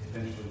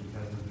eventually,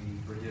 because of the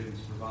forgiveness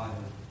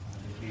provided,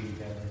 they came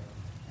together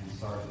and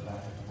started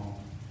back at the home.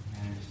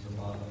 And just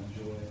the love and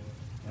joy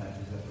that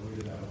is at the root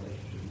of that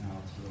relationship. Now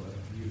it's really a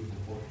beautiful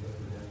portrait of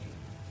redemption.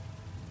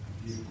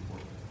 A beautiful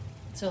portrait.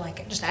 So,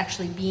 just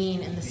actually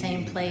being in the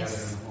same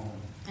place. In the home,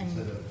 and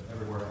instead of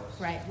everywhere else.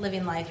 Right,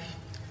 living life,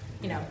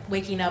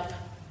 waking up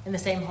in the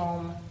same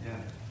home, Yeah.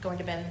 going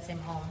to bed in the same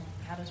home.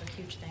 Yeah, those are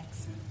huge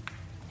things.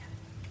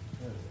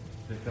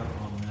 Pick up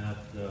on that.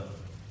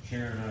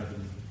 Sharon and I have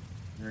been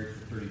married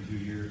for 32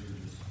 years. We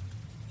just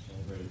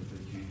celebrated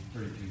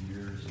 32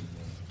 years. And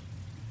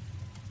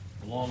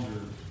the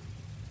longer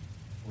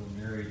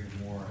we're married,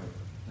 the more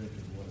I think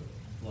of what a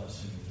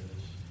blessing it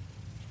is.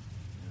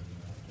 And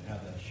to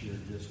have that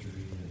shared history.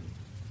 And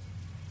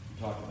you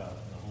talk about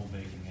the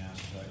homemaking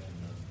aspect and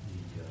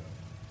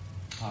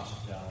the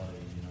hospitality.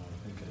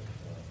 I think of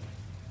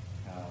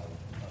how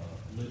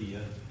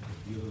Lydia,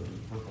 the dealer in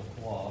purple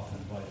cloth,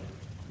 invited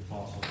the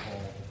Apostle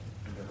Paul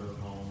into her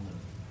home, and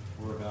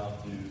we're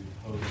about to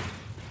host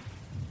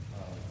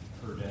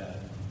her dad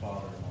and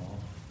father-in-law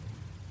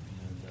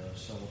and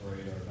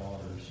celebrate our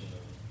daughter's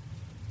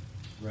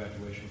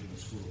graduation from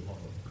the School of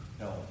Public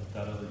Health at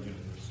that other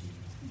university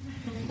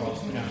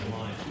across the county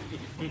line.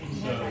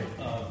 So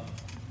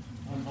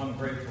I'm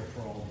grateful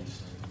for all these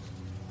things.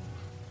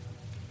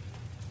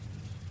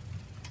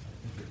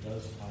 I think it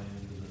does tie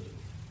into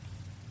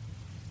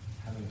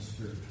having a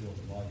spirit-filled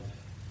life.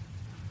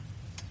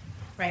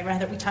 Right,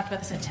 we talked about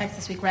this in text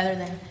this week, rather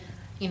than,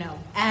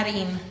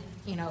 adding,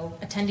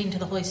 attending to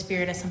the Holy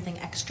Spirit as something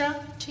extra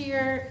to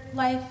your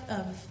life,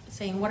 of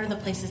saying, what are the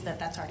places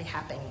that's already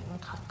happening,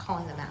 and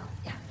calling them out.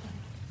 Yeah.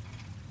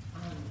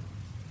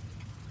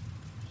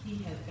 he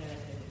has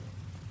benefited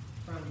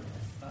from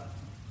this. But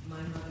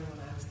my mother,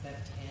 when I was about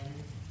 10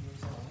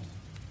 years old,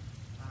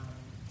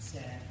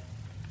 said,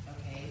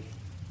 okay,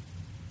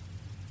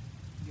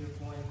 you're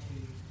going to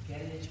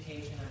get an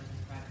education. I was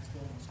in private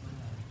school most of my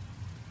life.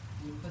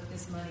 We put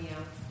this money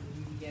out for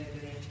you to get a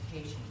good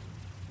education.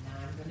 Now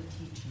I'm going to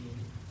teach you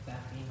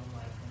about being a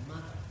wife and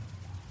mother.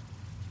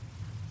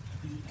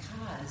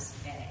 Because,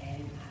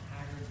 and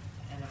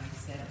I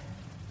said,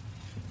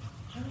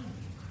 I don't want to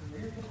be a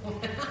career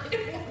woman. I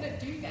don't want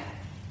to do that.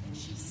 And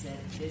she said,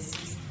 this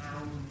is how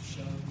you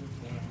show your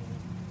family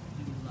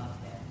you love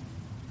them.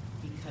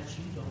 Because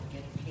you don't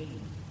get paid.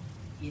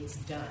 It's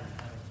done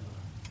out of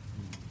love.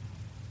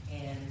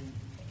 And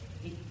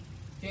it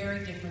very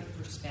different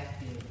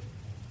perspective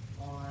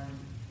on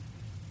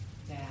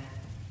that.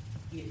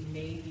 It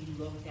may be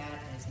looked at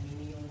as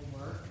menial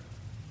work,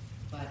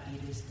 but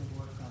it is the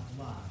work of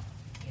love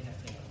in a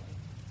family.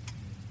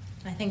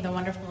 I think the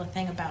wonderful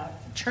thing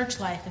about church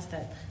life is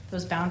that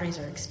those boundaries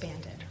are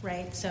expanded,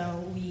 right?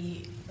 So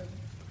we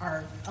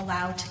are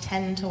allowed to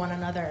tend to one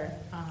another.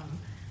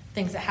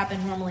 Things that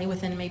happen normally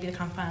within maybe the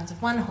confines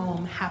of one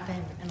home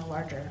happen in a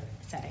larger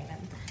setting,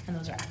 and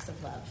those are acts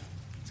of love.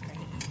 It's great.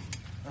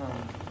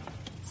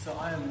 So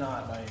I am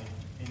not by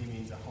any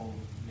means a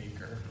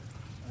homemaker,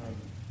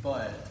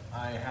 but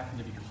I happen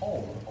to be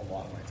home a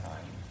lot of my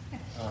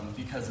time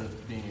because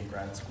of being in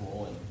grad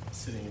school and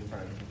sitting in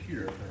front of a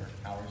computer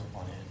for hours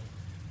upon end.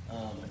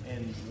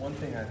 And one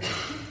thing I've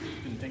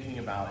been thinking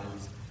about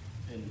is,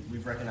 and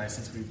we've recognized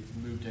since we've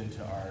moved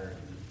into our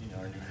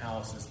new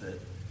house, is that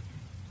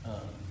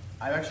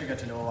I've actually got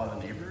to know a lot of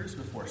the neighbors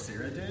before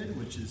Sarah did,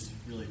 which is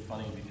really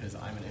funny because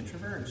I'm an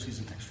introvert and she's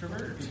an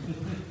extrovert.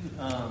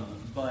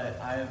 But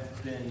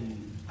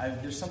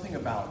there's something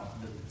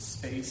about the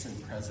space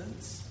and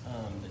presence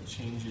that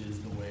changes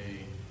the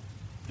way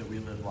that we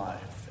live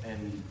life.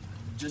 And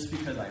just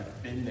because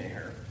I've been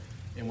there,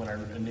 and when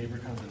a neighbor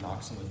comes and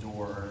knocks on the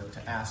door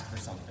to ask for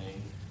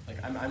something,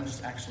 like I'm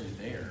just actually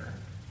there.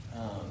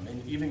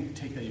 And even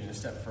take that even a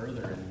step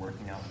further in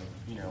working out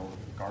in the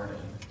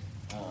garden.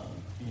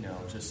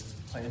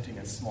 Just planting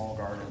a small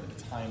garden at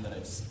the time that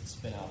I've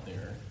spent out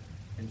there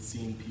and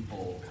seeing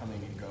people coming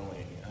and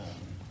going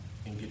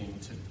and getting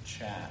to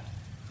chat.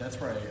 That's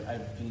where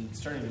I've been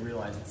starting to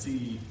realize and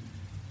see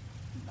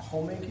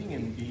homemaking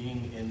and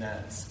being in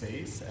that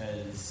space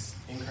as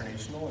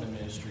incarnational and a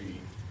ministry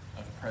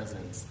of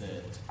presence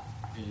that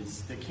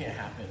can't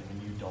happen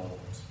when you don't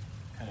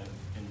kind of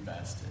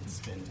invest and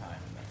spend time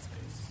in that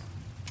space.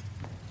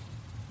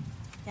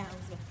 Yeah,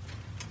 Elizabeth.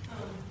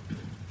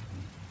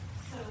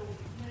 So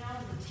when I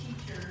was a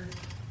teacher,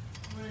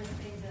 one of the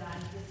things that I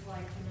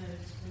disliked the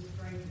most was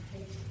grading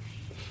papers.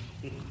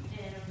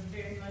 And it was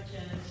very much a,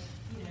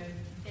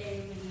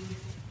 daily,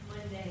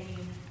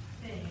 mundane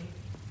thing.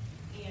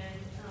 And,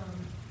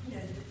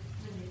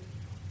 when the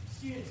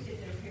students get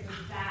their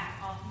papers back,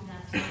 often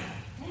that's like,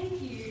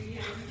 thank you, you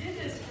did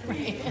this for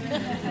me.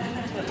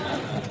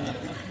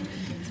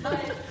 But,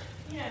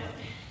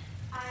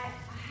 I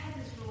had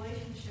this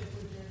relationship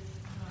with this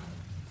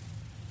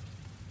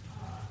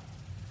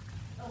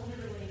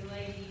elderly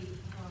lady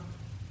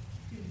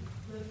who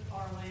lived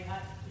far away.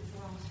 It's a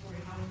long story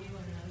how we knew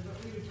one another, but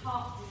we would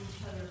talk to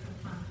each other from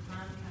time to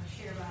time and kind of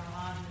share about our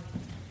lives.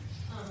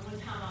 One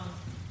time I was,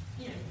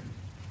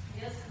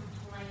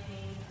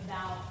 complaining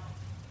about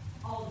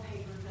all the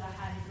papers that I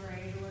had to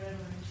grade or whatever,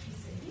 and she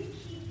said, you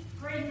keep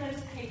grading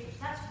those papers.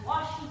 That's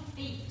washing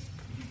feet.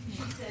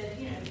 She said,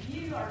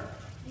 you are,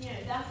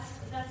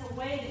 that's a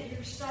way that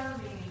you're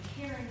serving and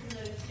caring for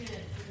those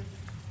students.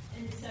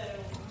 And so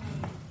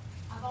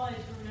I've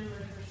always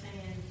remembered her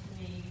saying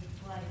to me,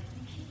 like,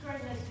 you keep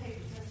grading those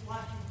papers, that's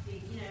washing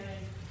feet,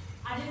 and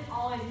I didn't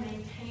always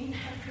maintain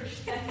that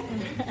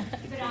perspective,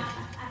 but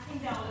I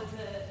think that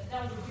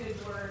was a good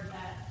word,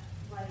 that,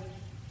 like,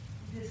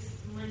 this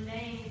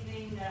mundane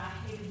thing that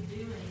I hated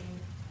doing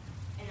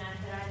and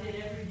that I did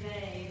every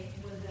day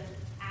was an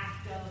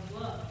act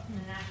of love and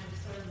an act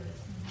of service.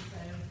 And so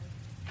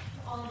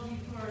to all of you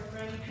who are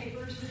throwing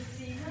papers this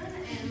season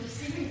and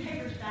receiving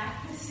papers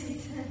back this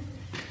season,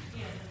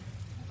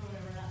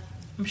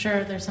 I'm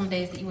sure there's some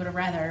days that you would have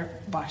rather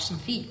washed some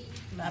feet.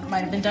 That might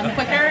have been done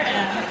quicker,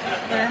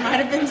 and there might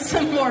have been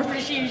some more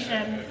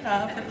appreciation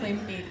for clean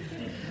feet.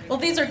 Well,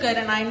 these are good,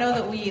 and I know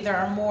that there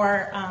are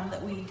more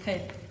that we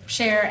could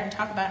share and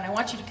talk about, and I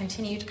want you to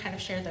continue to kind of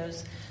share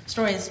those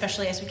stories,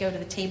 especially as we go to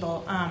the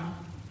table.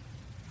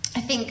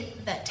 I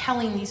think that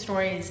telling these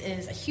stories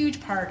is a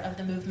huge part of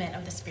the movement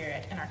of the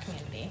Spirit in our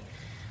community.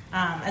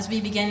 As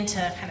we begin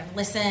to kind of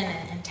listen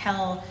and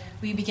tell,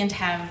 we begin to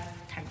have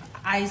kind of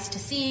eyes to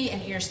see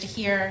and ears to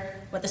hear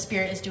what the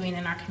Spirit is doing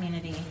in our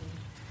community.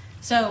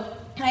 So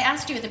I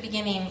asked you at the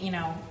beginning,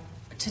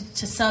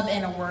 to sub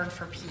in a word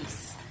for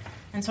peace.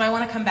 And so I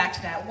want to come back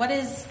to that. What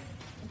is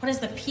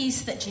the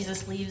peace that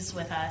Jesus leaves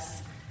with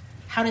us?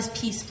 How does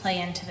peace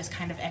play into this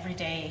kind of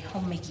everyday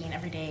homemaking,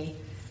 everyday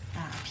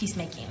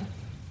peacemaking?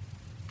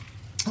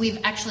 We've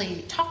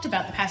actually talked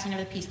about the passing of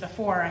the peace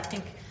before. I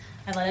think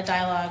I led a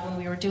dialogue when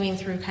we were doing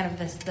through kind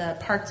of the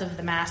parts of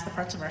the Mass, the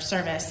parts of our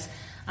service.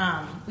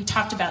 We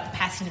talked about the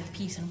passing of the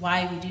peace and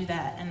why we do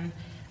that.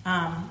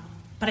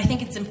 But I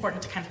think it's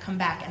important to kind of come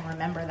back and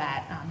remember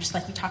that, just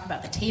like we talk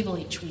about the table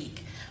each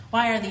week.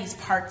 Why are these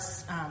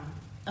parts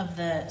of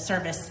the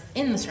service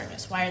in the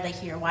service? Why are they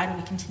here? Why do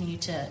we continue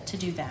to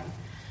do them?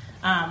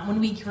 When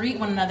we greet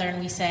one another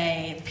and we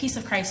say, the peace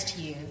of Christ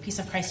to you, the peace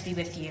of Christ be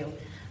with you,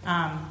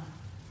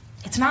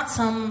 it's not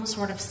some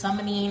sort of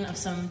summoning of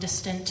some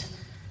distant,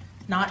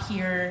 not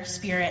here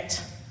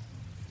spirit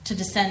to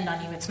descend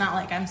on you. It's not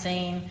like I'm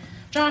saying,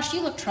 Josh,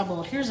 you look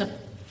troubled. Here's a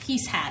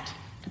peace hat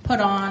to put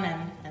on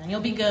and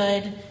you'll be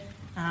good.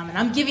 And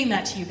I'm giving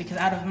that to you because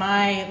out of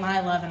my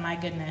love and my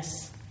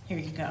goodness, here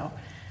you go.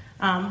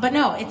 But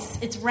no,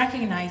 it's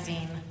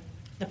recognizing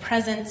the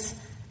presence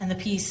and the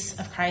peace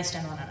of Christ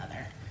in one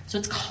another. So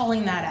it's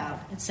calling that out.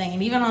 It's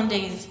saying, even on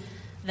days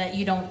that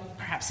you don't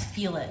perhaps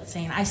feel it,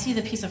 saying, I see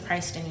the peace of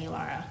Christ in you,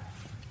 Laura.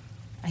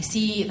 I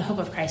see the hope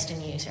of Christ in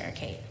you, Sarah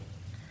Kate.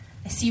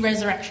 I see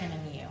resurrection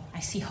in you. I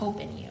see hope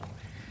in you.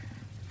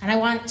 And I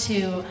want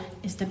to,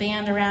 is the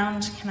band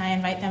around? Can I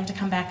invite them to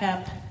come back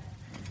up?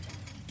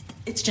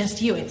 It's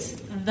just you.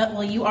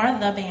 You are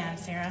the band,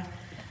 Sarah.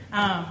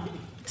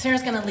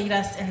 Sarah's going to lead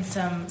us in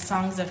some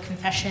songs of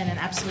confession and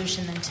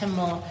absolution, and Tim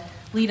will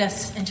lead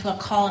us into a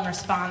call and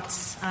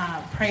response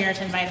prayer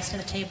to invite us to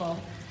the table.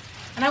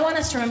 And I want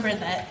us to remember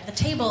that the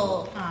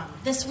table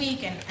this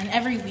week and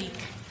every week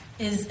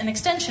is an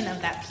extension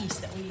of that peace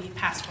that we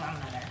pass to one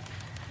another.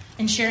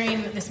 In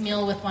sharing this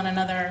meal with one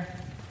another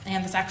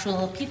and this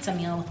actual pizza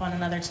meal with one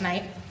another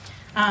tonight,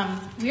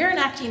 we are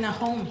enacting a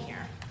home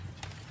here.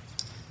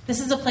 This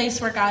is a place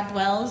where God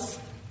dwells.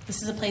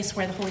 This is a place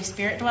where the Holy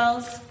Spirit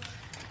dwells.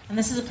 And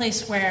this is a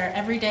place where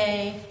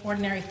everyday,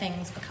 ordinary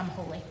things become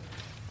holy.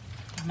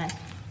 Amen.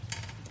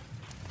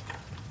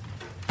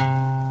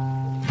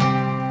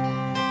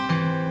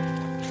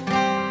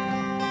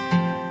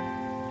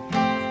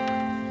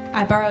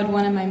 I borrowed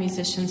one of my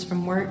musicians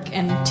from work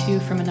and two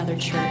from another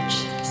church,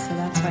 so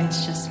that's why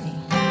it's just me.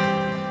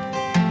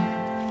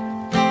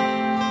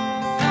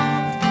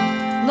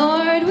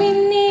 Lord, we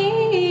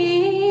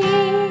need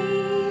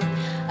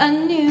a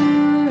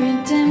new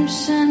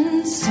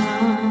redemption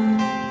song.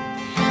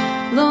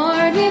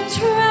 Lord, we've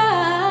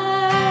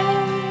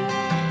tried,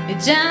 it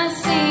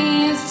just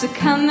seems to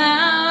come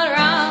out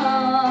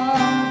wrong.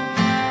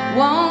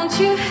 Won't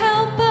you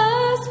help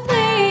us,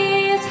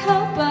 please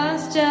help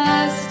us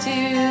just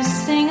to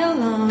sing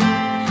along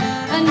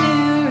a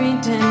new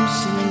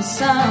redemption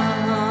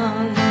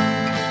song,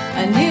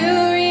 a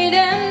new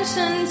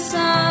redemption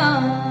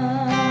song.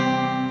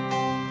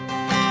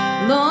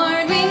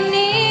 Lord, we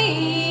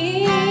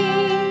need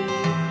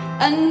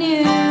a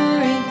new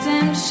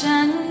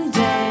redemption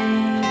day.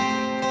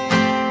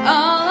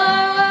 All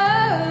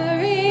our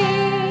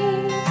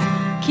worries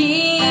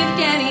keep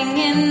getting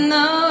in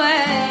the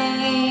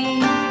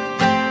way.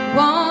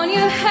 Won't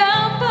you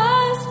help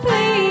us,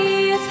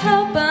 please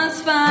help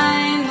us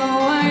find the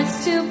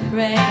words to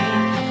pray,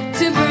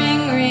 to bring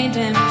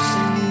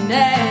redemption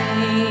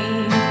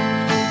day,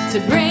 to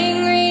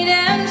bring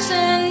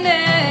redemption day.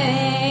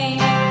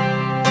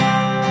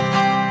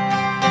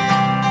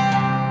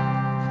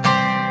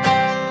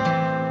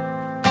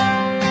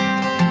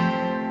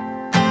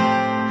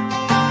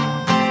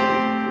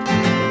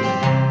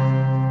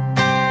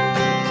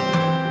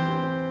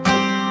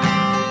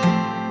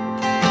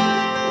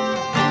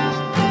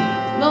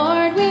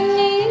 Lord, we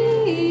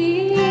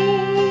need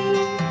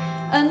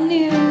a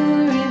new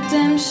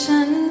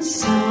redemption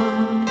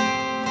song.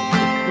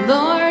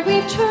 Lord,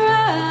 we've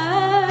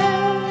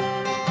tried,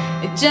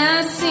 it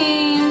just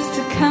seems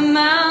to come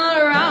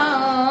out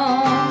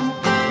wrong.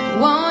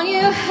 Won't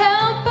you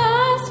help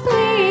us,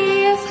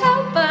 please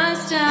help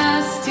us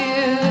just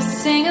to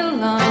sing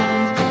along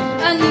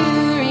a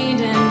new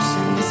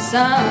redemption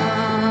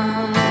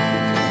song,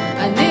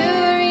 a new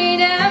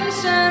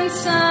redemption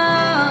song.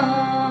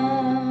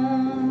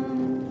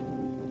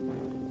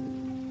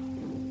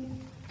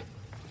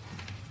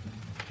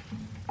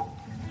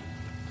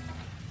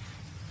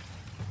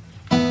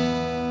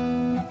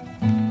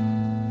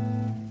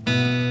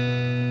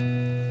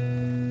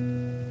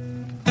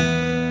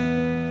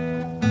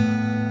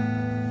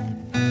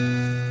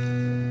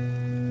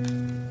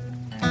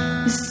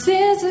 This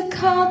is a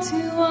call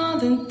to all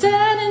the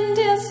dead and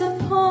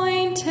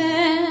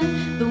disappointed,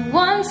 the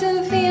ones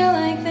who feel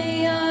like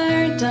they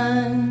are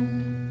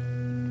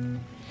done.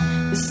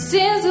 This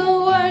is a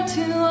word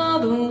to all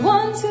the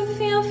ones who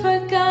feel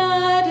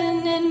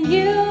forgotten, and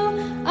you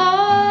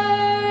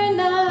are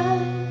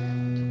not.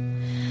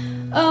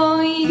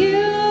 Oh, you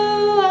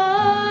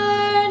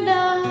are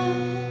not.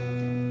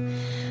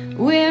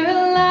 We're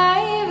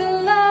alive,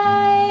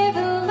 alive,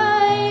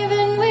 alive,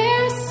 and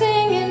we're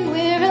singing.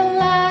 We're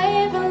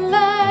alive,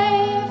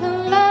 alive,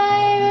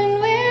 alive, and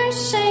we're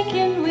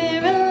shaking.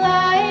 We're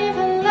alive,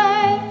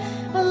 alive,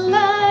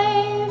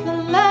 alive,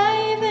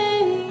 alive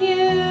in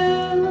you.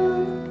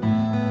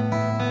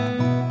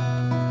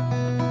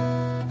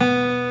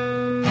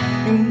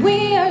 And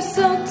we are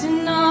soaked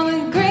in all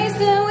the grace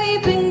that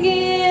we've been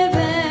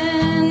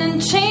given,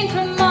 and changed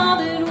from all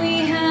that we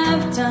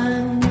have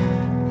done.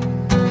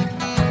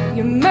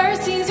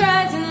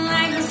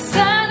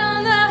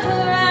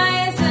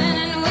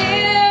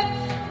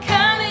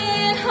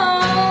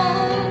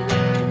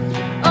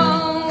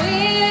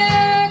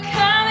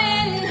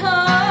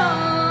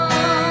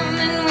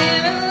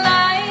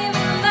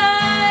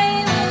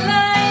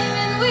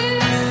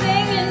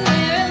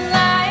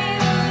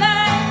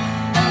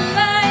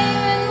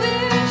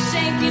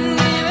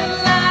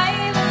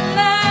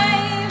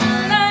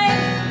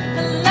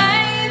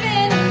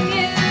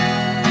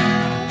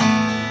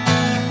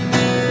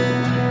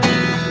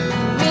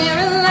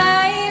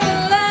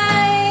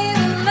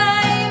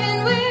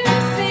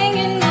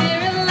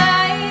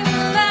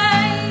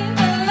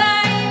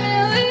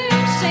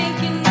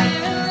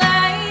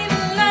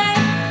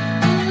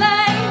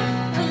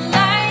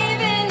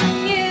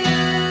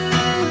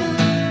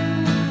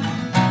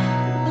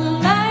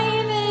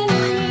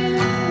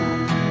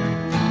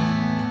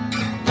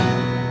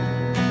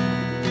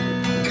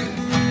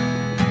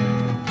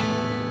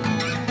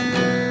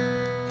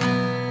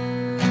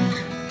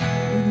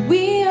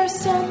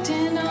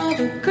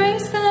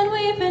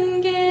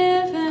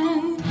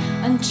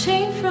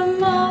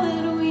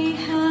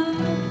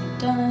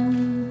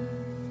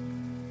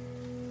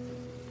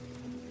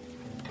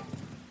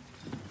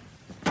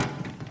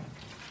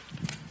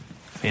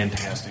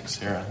 fantastic,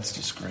 Sarah. That's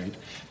just great.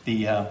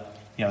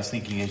 I was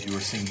thinking as you were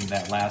singing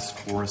that last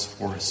chorus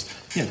for us,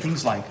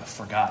 things like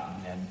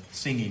forgotten and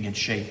singing and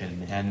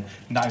shaken and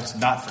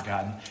not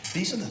forgotten.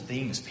 These are the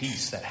things,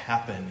 peace, that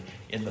happen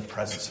in the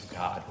presence of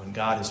God. When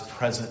God is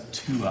present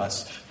to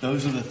us,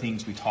 those are the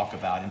things we talk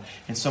about. And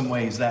in some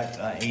ways,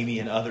 that Amy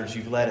and others,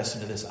 you've led us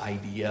into this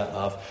idea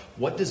of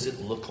what does it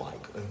look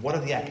like? And what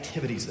are the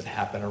activities that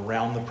happen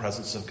around the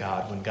presence of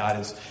God when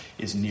God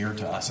is near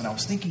to us? And I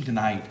was thinking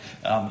tonight,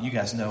 you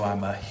guys know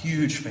I'm a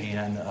huge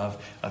fan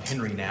of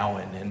Henry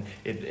Nouwen,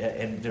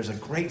 and there's a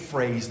great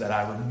phrase that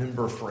I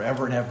remember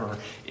forever and ever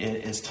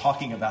is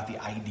talking about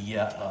the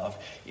idea of,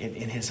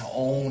 in his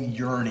own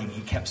yearning,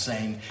 he kept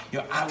saying,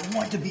 I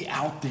want to be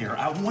out there.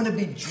 I want to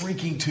be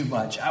drinking too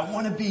much. I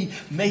want to be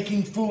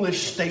making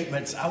foolish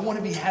statements. I want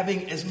to be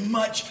having as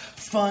much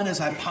fun as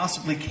I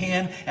possibly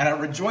can, and I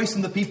rejoice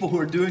in the people who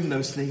are doing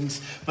those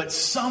things, but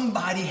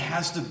somebody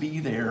has to be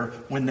there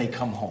when they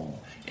come home.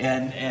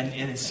 And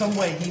in some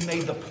way, he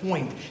made the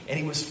point, and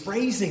he was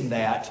phrasing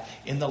that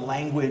in the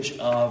language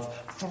of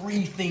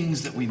three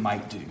things that we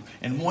might do.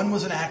 And one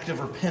was an act of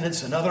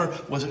repentance, another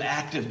was an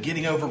act of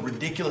getting over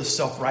ridiculous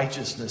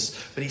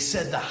self-righteousness. But he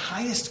said the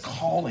highest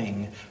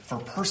calling for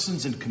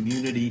persons in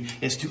community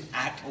is to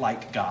act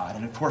like God.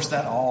 And of course,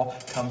 that all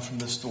comes from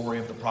the story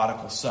of the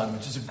prodigal son,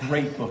 which is a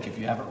great book. If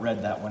you haven't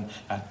read that one,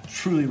 I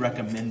truly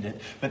recommend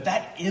it. But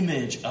that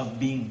image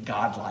of being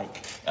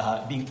godlike,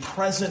 being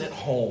present at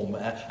home,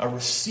 a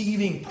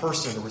receiving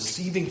person, a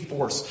receiving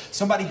force,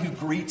 somebody who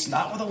greets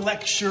not with a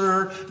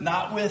lecture,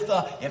 not with,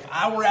 if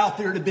I were out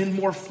there, it would have been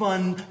more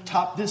fun,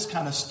 top this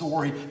kind of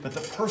story, but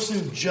the person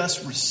who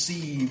just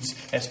receives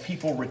as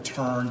people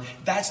return,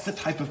 that's the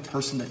type of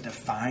person that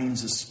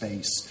defines a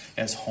space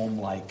as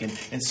home-like. And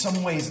in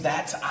some ways,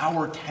 that's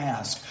our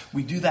task.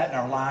 We do that in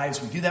our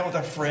lives. We do that with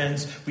our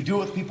friends. We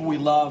do it with people we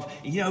love.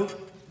 And,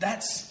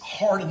 that's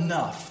hard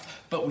enough.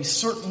 But we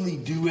certainly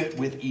do it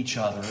with each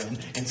other.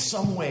 And in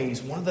some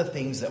ways, one of the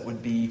things that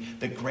would be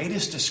the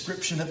greatest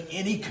description of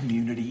any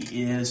community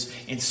is,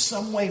 in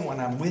some way, when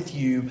I'm with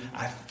you,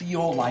 I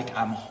feel like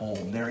I'm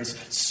home. There is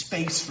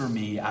space for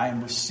me. I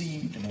am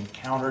received and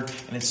encountered.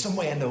 And in some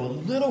way, I know a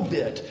little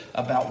bit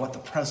about what the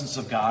presence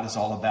of God is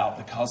all about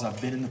because I've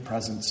been in the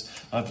presence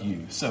of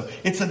you. So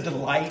it's a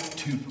delight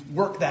to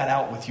work that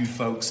out with you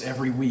folks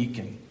every week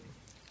and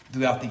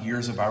throughout the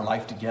years of our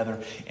life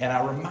together. And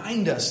I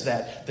remind us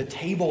that the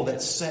table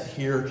that's set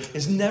here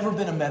has never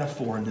been a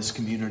metaphor in this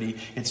community.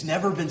 It's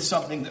never been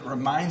something that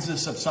reminds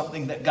us of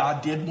something that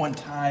God did one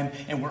time,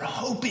 and we're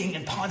hoping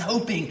and upon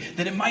hoping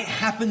that it might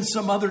happen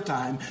some other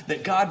time,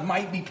 that God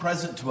might be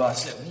present to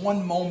us at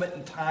one moment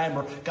in time,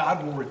 or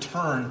God will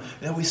return.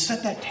 And we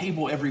set that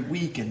table every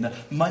week, and the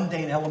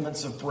mundane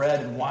elements of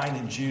bread and wine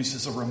and juice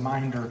is a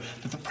reminder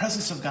that the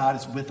presence of God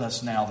is with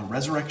us now. The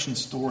resurrection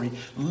story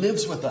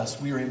lives with us.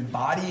 We are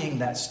embodying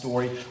that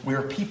story. We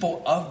are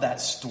people of that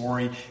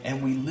story,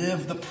 and we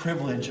live the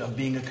privilege of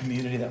being a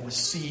community that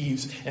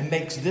receives and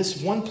makes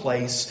this one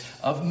place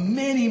of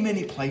many,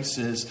 many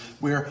places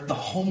where the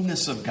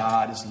homeness of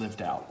God is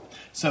lived out.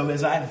 So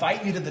as I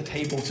invite you to the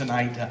table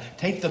tonight,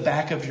 take the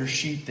back of your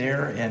sheet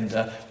there,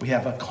 and we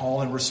have a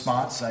call and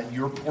response.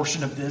 Your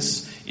portion of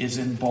this is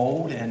in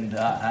bold, and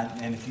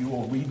if you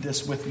will read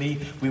this with me,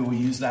 we will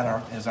use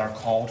that as our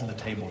call to the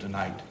table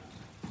tonight.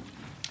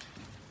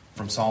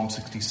 From Psalm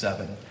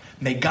 67.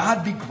 May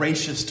God be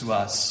gracious to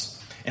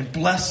us and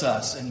bless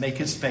us and make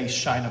his face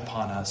shine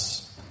upon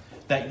us,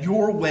 that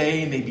your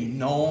way may be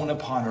known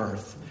upon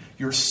earth,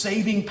 your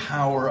saving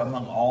power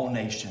among all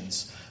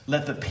nations.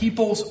 Let the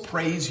peoples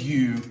praise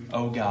you,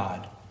 O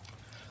God.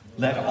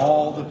 Let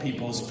all the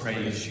peoples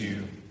praise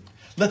you.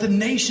 Let the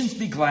nations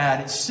be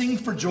glad and sing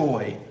for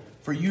joy,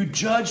 for you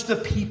judge the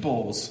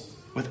peoples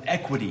with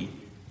equity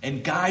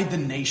and guide the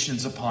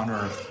nations upon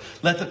earth.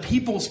 Let the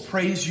peoples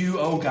praise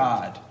you, O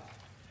God.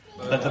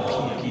 Let the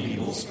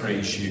peoples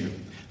praise you.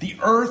 The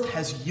earth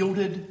has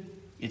yielded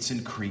its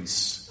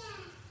increase.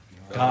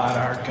 God,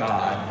 our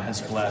God,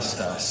 has blessed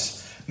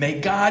us. May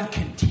God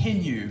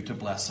continue to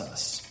bless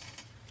us.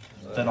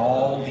 Let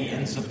all the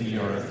ends of the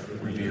earth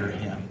revere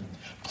him.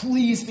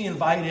 Please be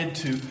invited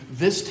to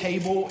this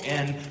table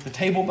and the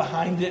table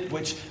behind it,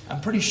 which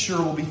I'm pretty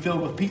sure will be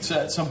filled with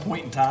pizza at some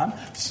point in time.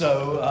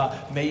 So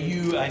may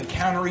you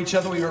encounter each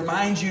other. We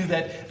remind you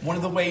that one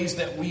of the ways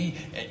that we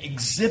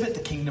exhibit the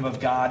kingdom of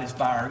God is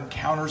by our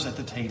encounters at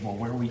the table,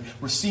 where we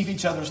receive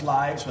each other's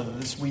lives, whether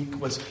this week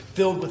was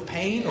filled with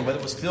pain or whether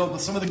it was filled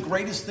with some of the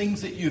greatest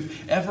things that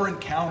you've ever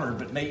encountered.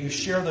 But may you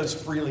share those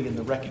freely in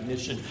the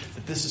recognition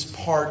that this is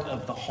part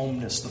of the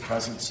homeness, the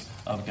presence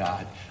of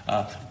God.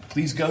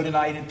 Please go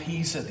tonight in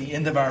peace. At the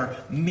end of our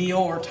meal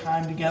or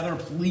time together,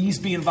 please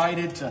be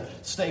invited to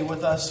stay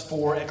with us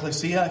for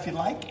Ecclesia if you'd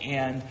like,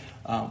 and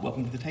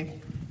welcome to the table.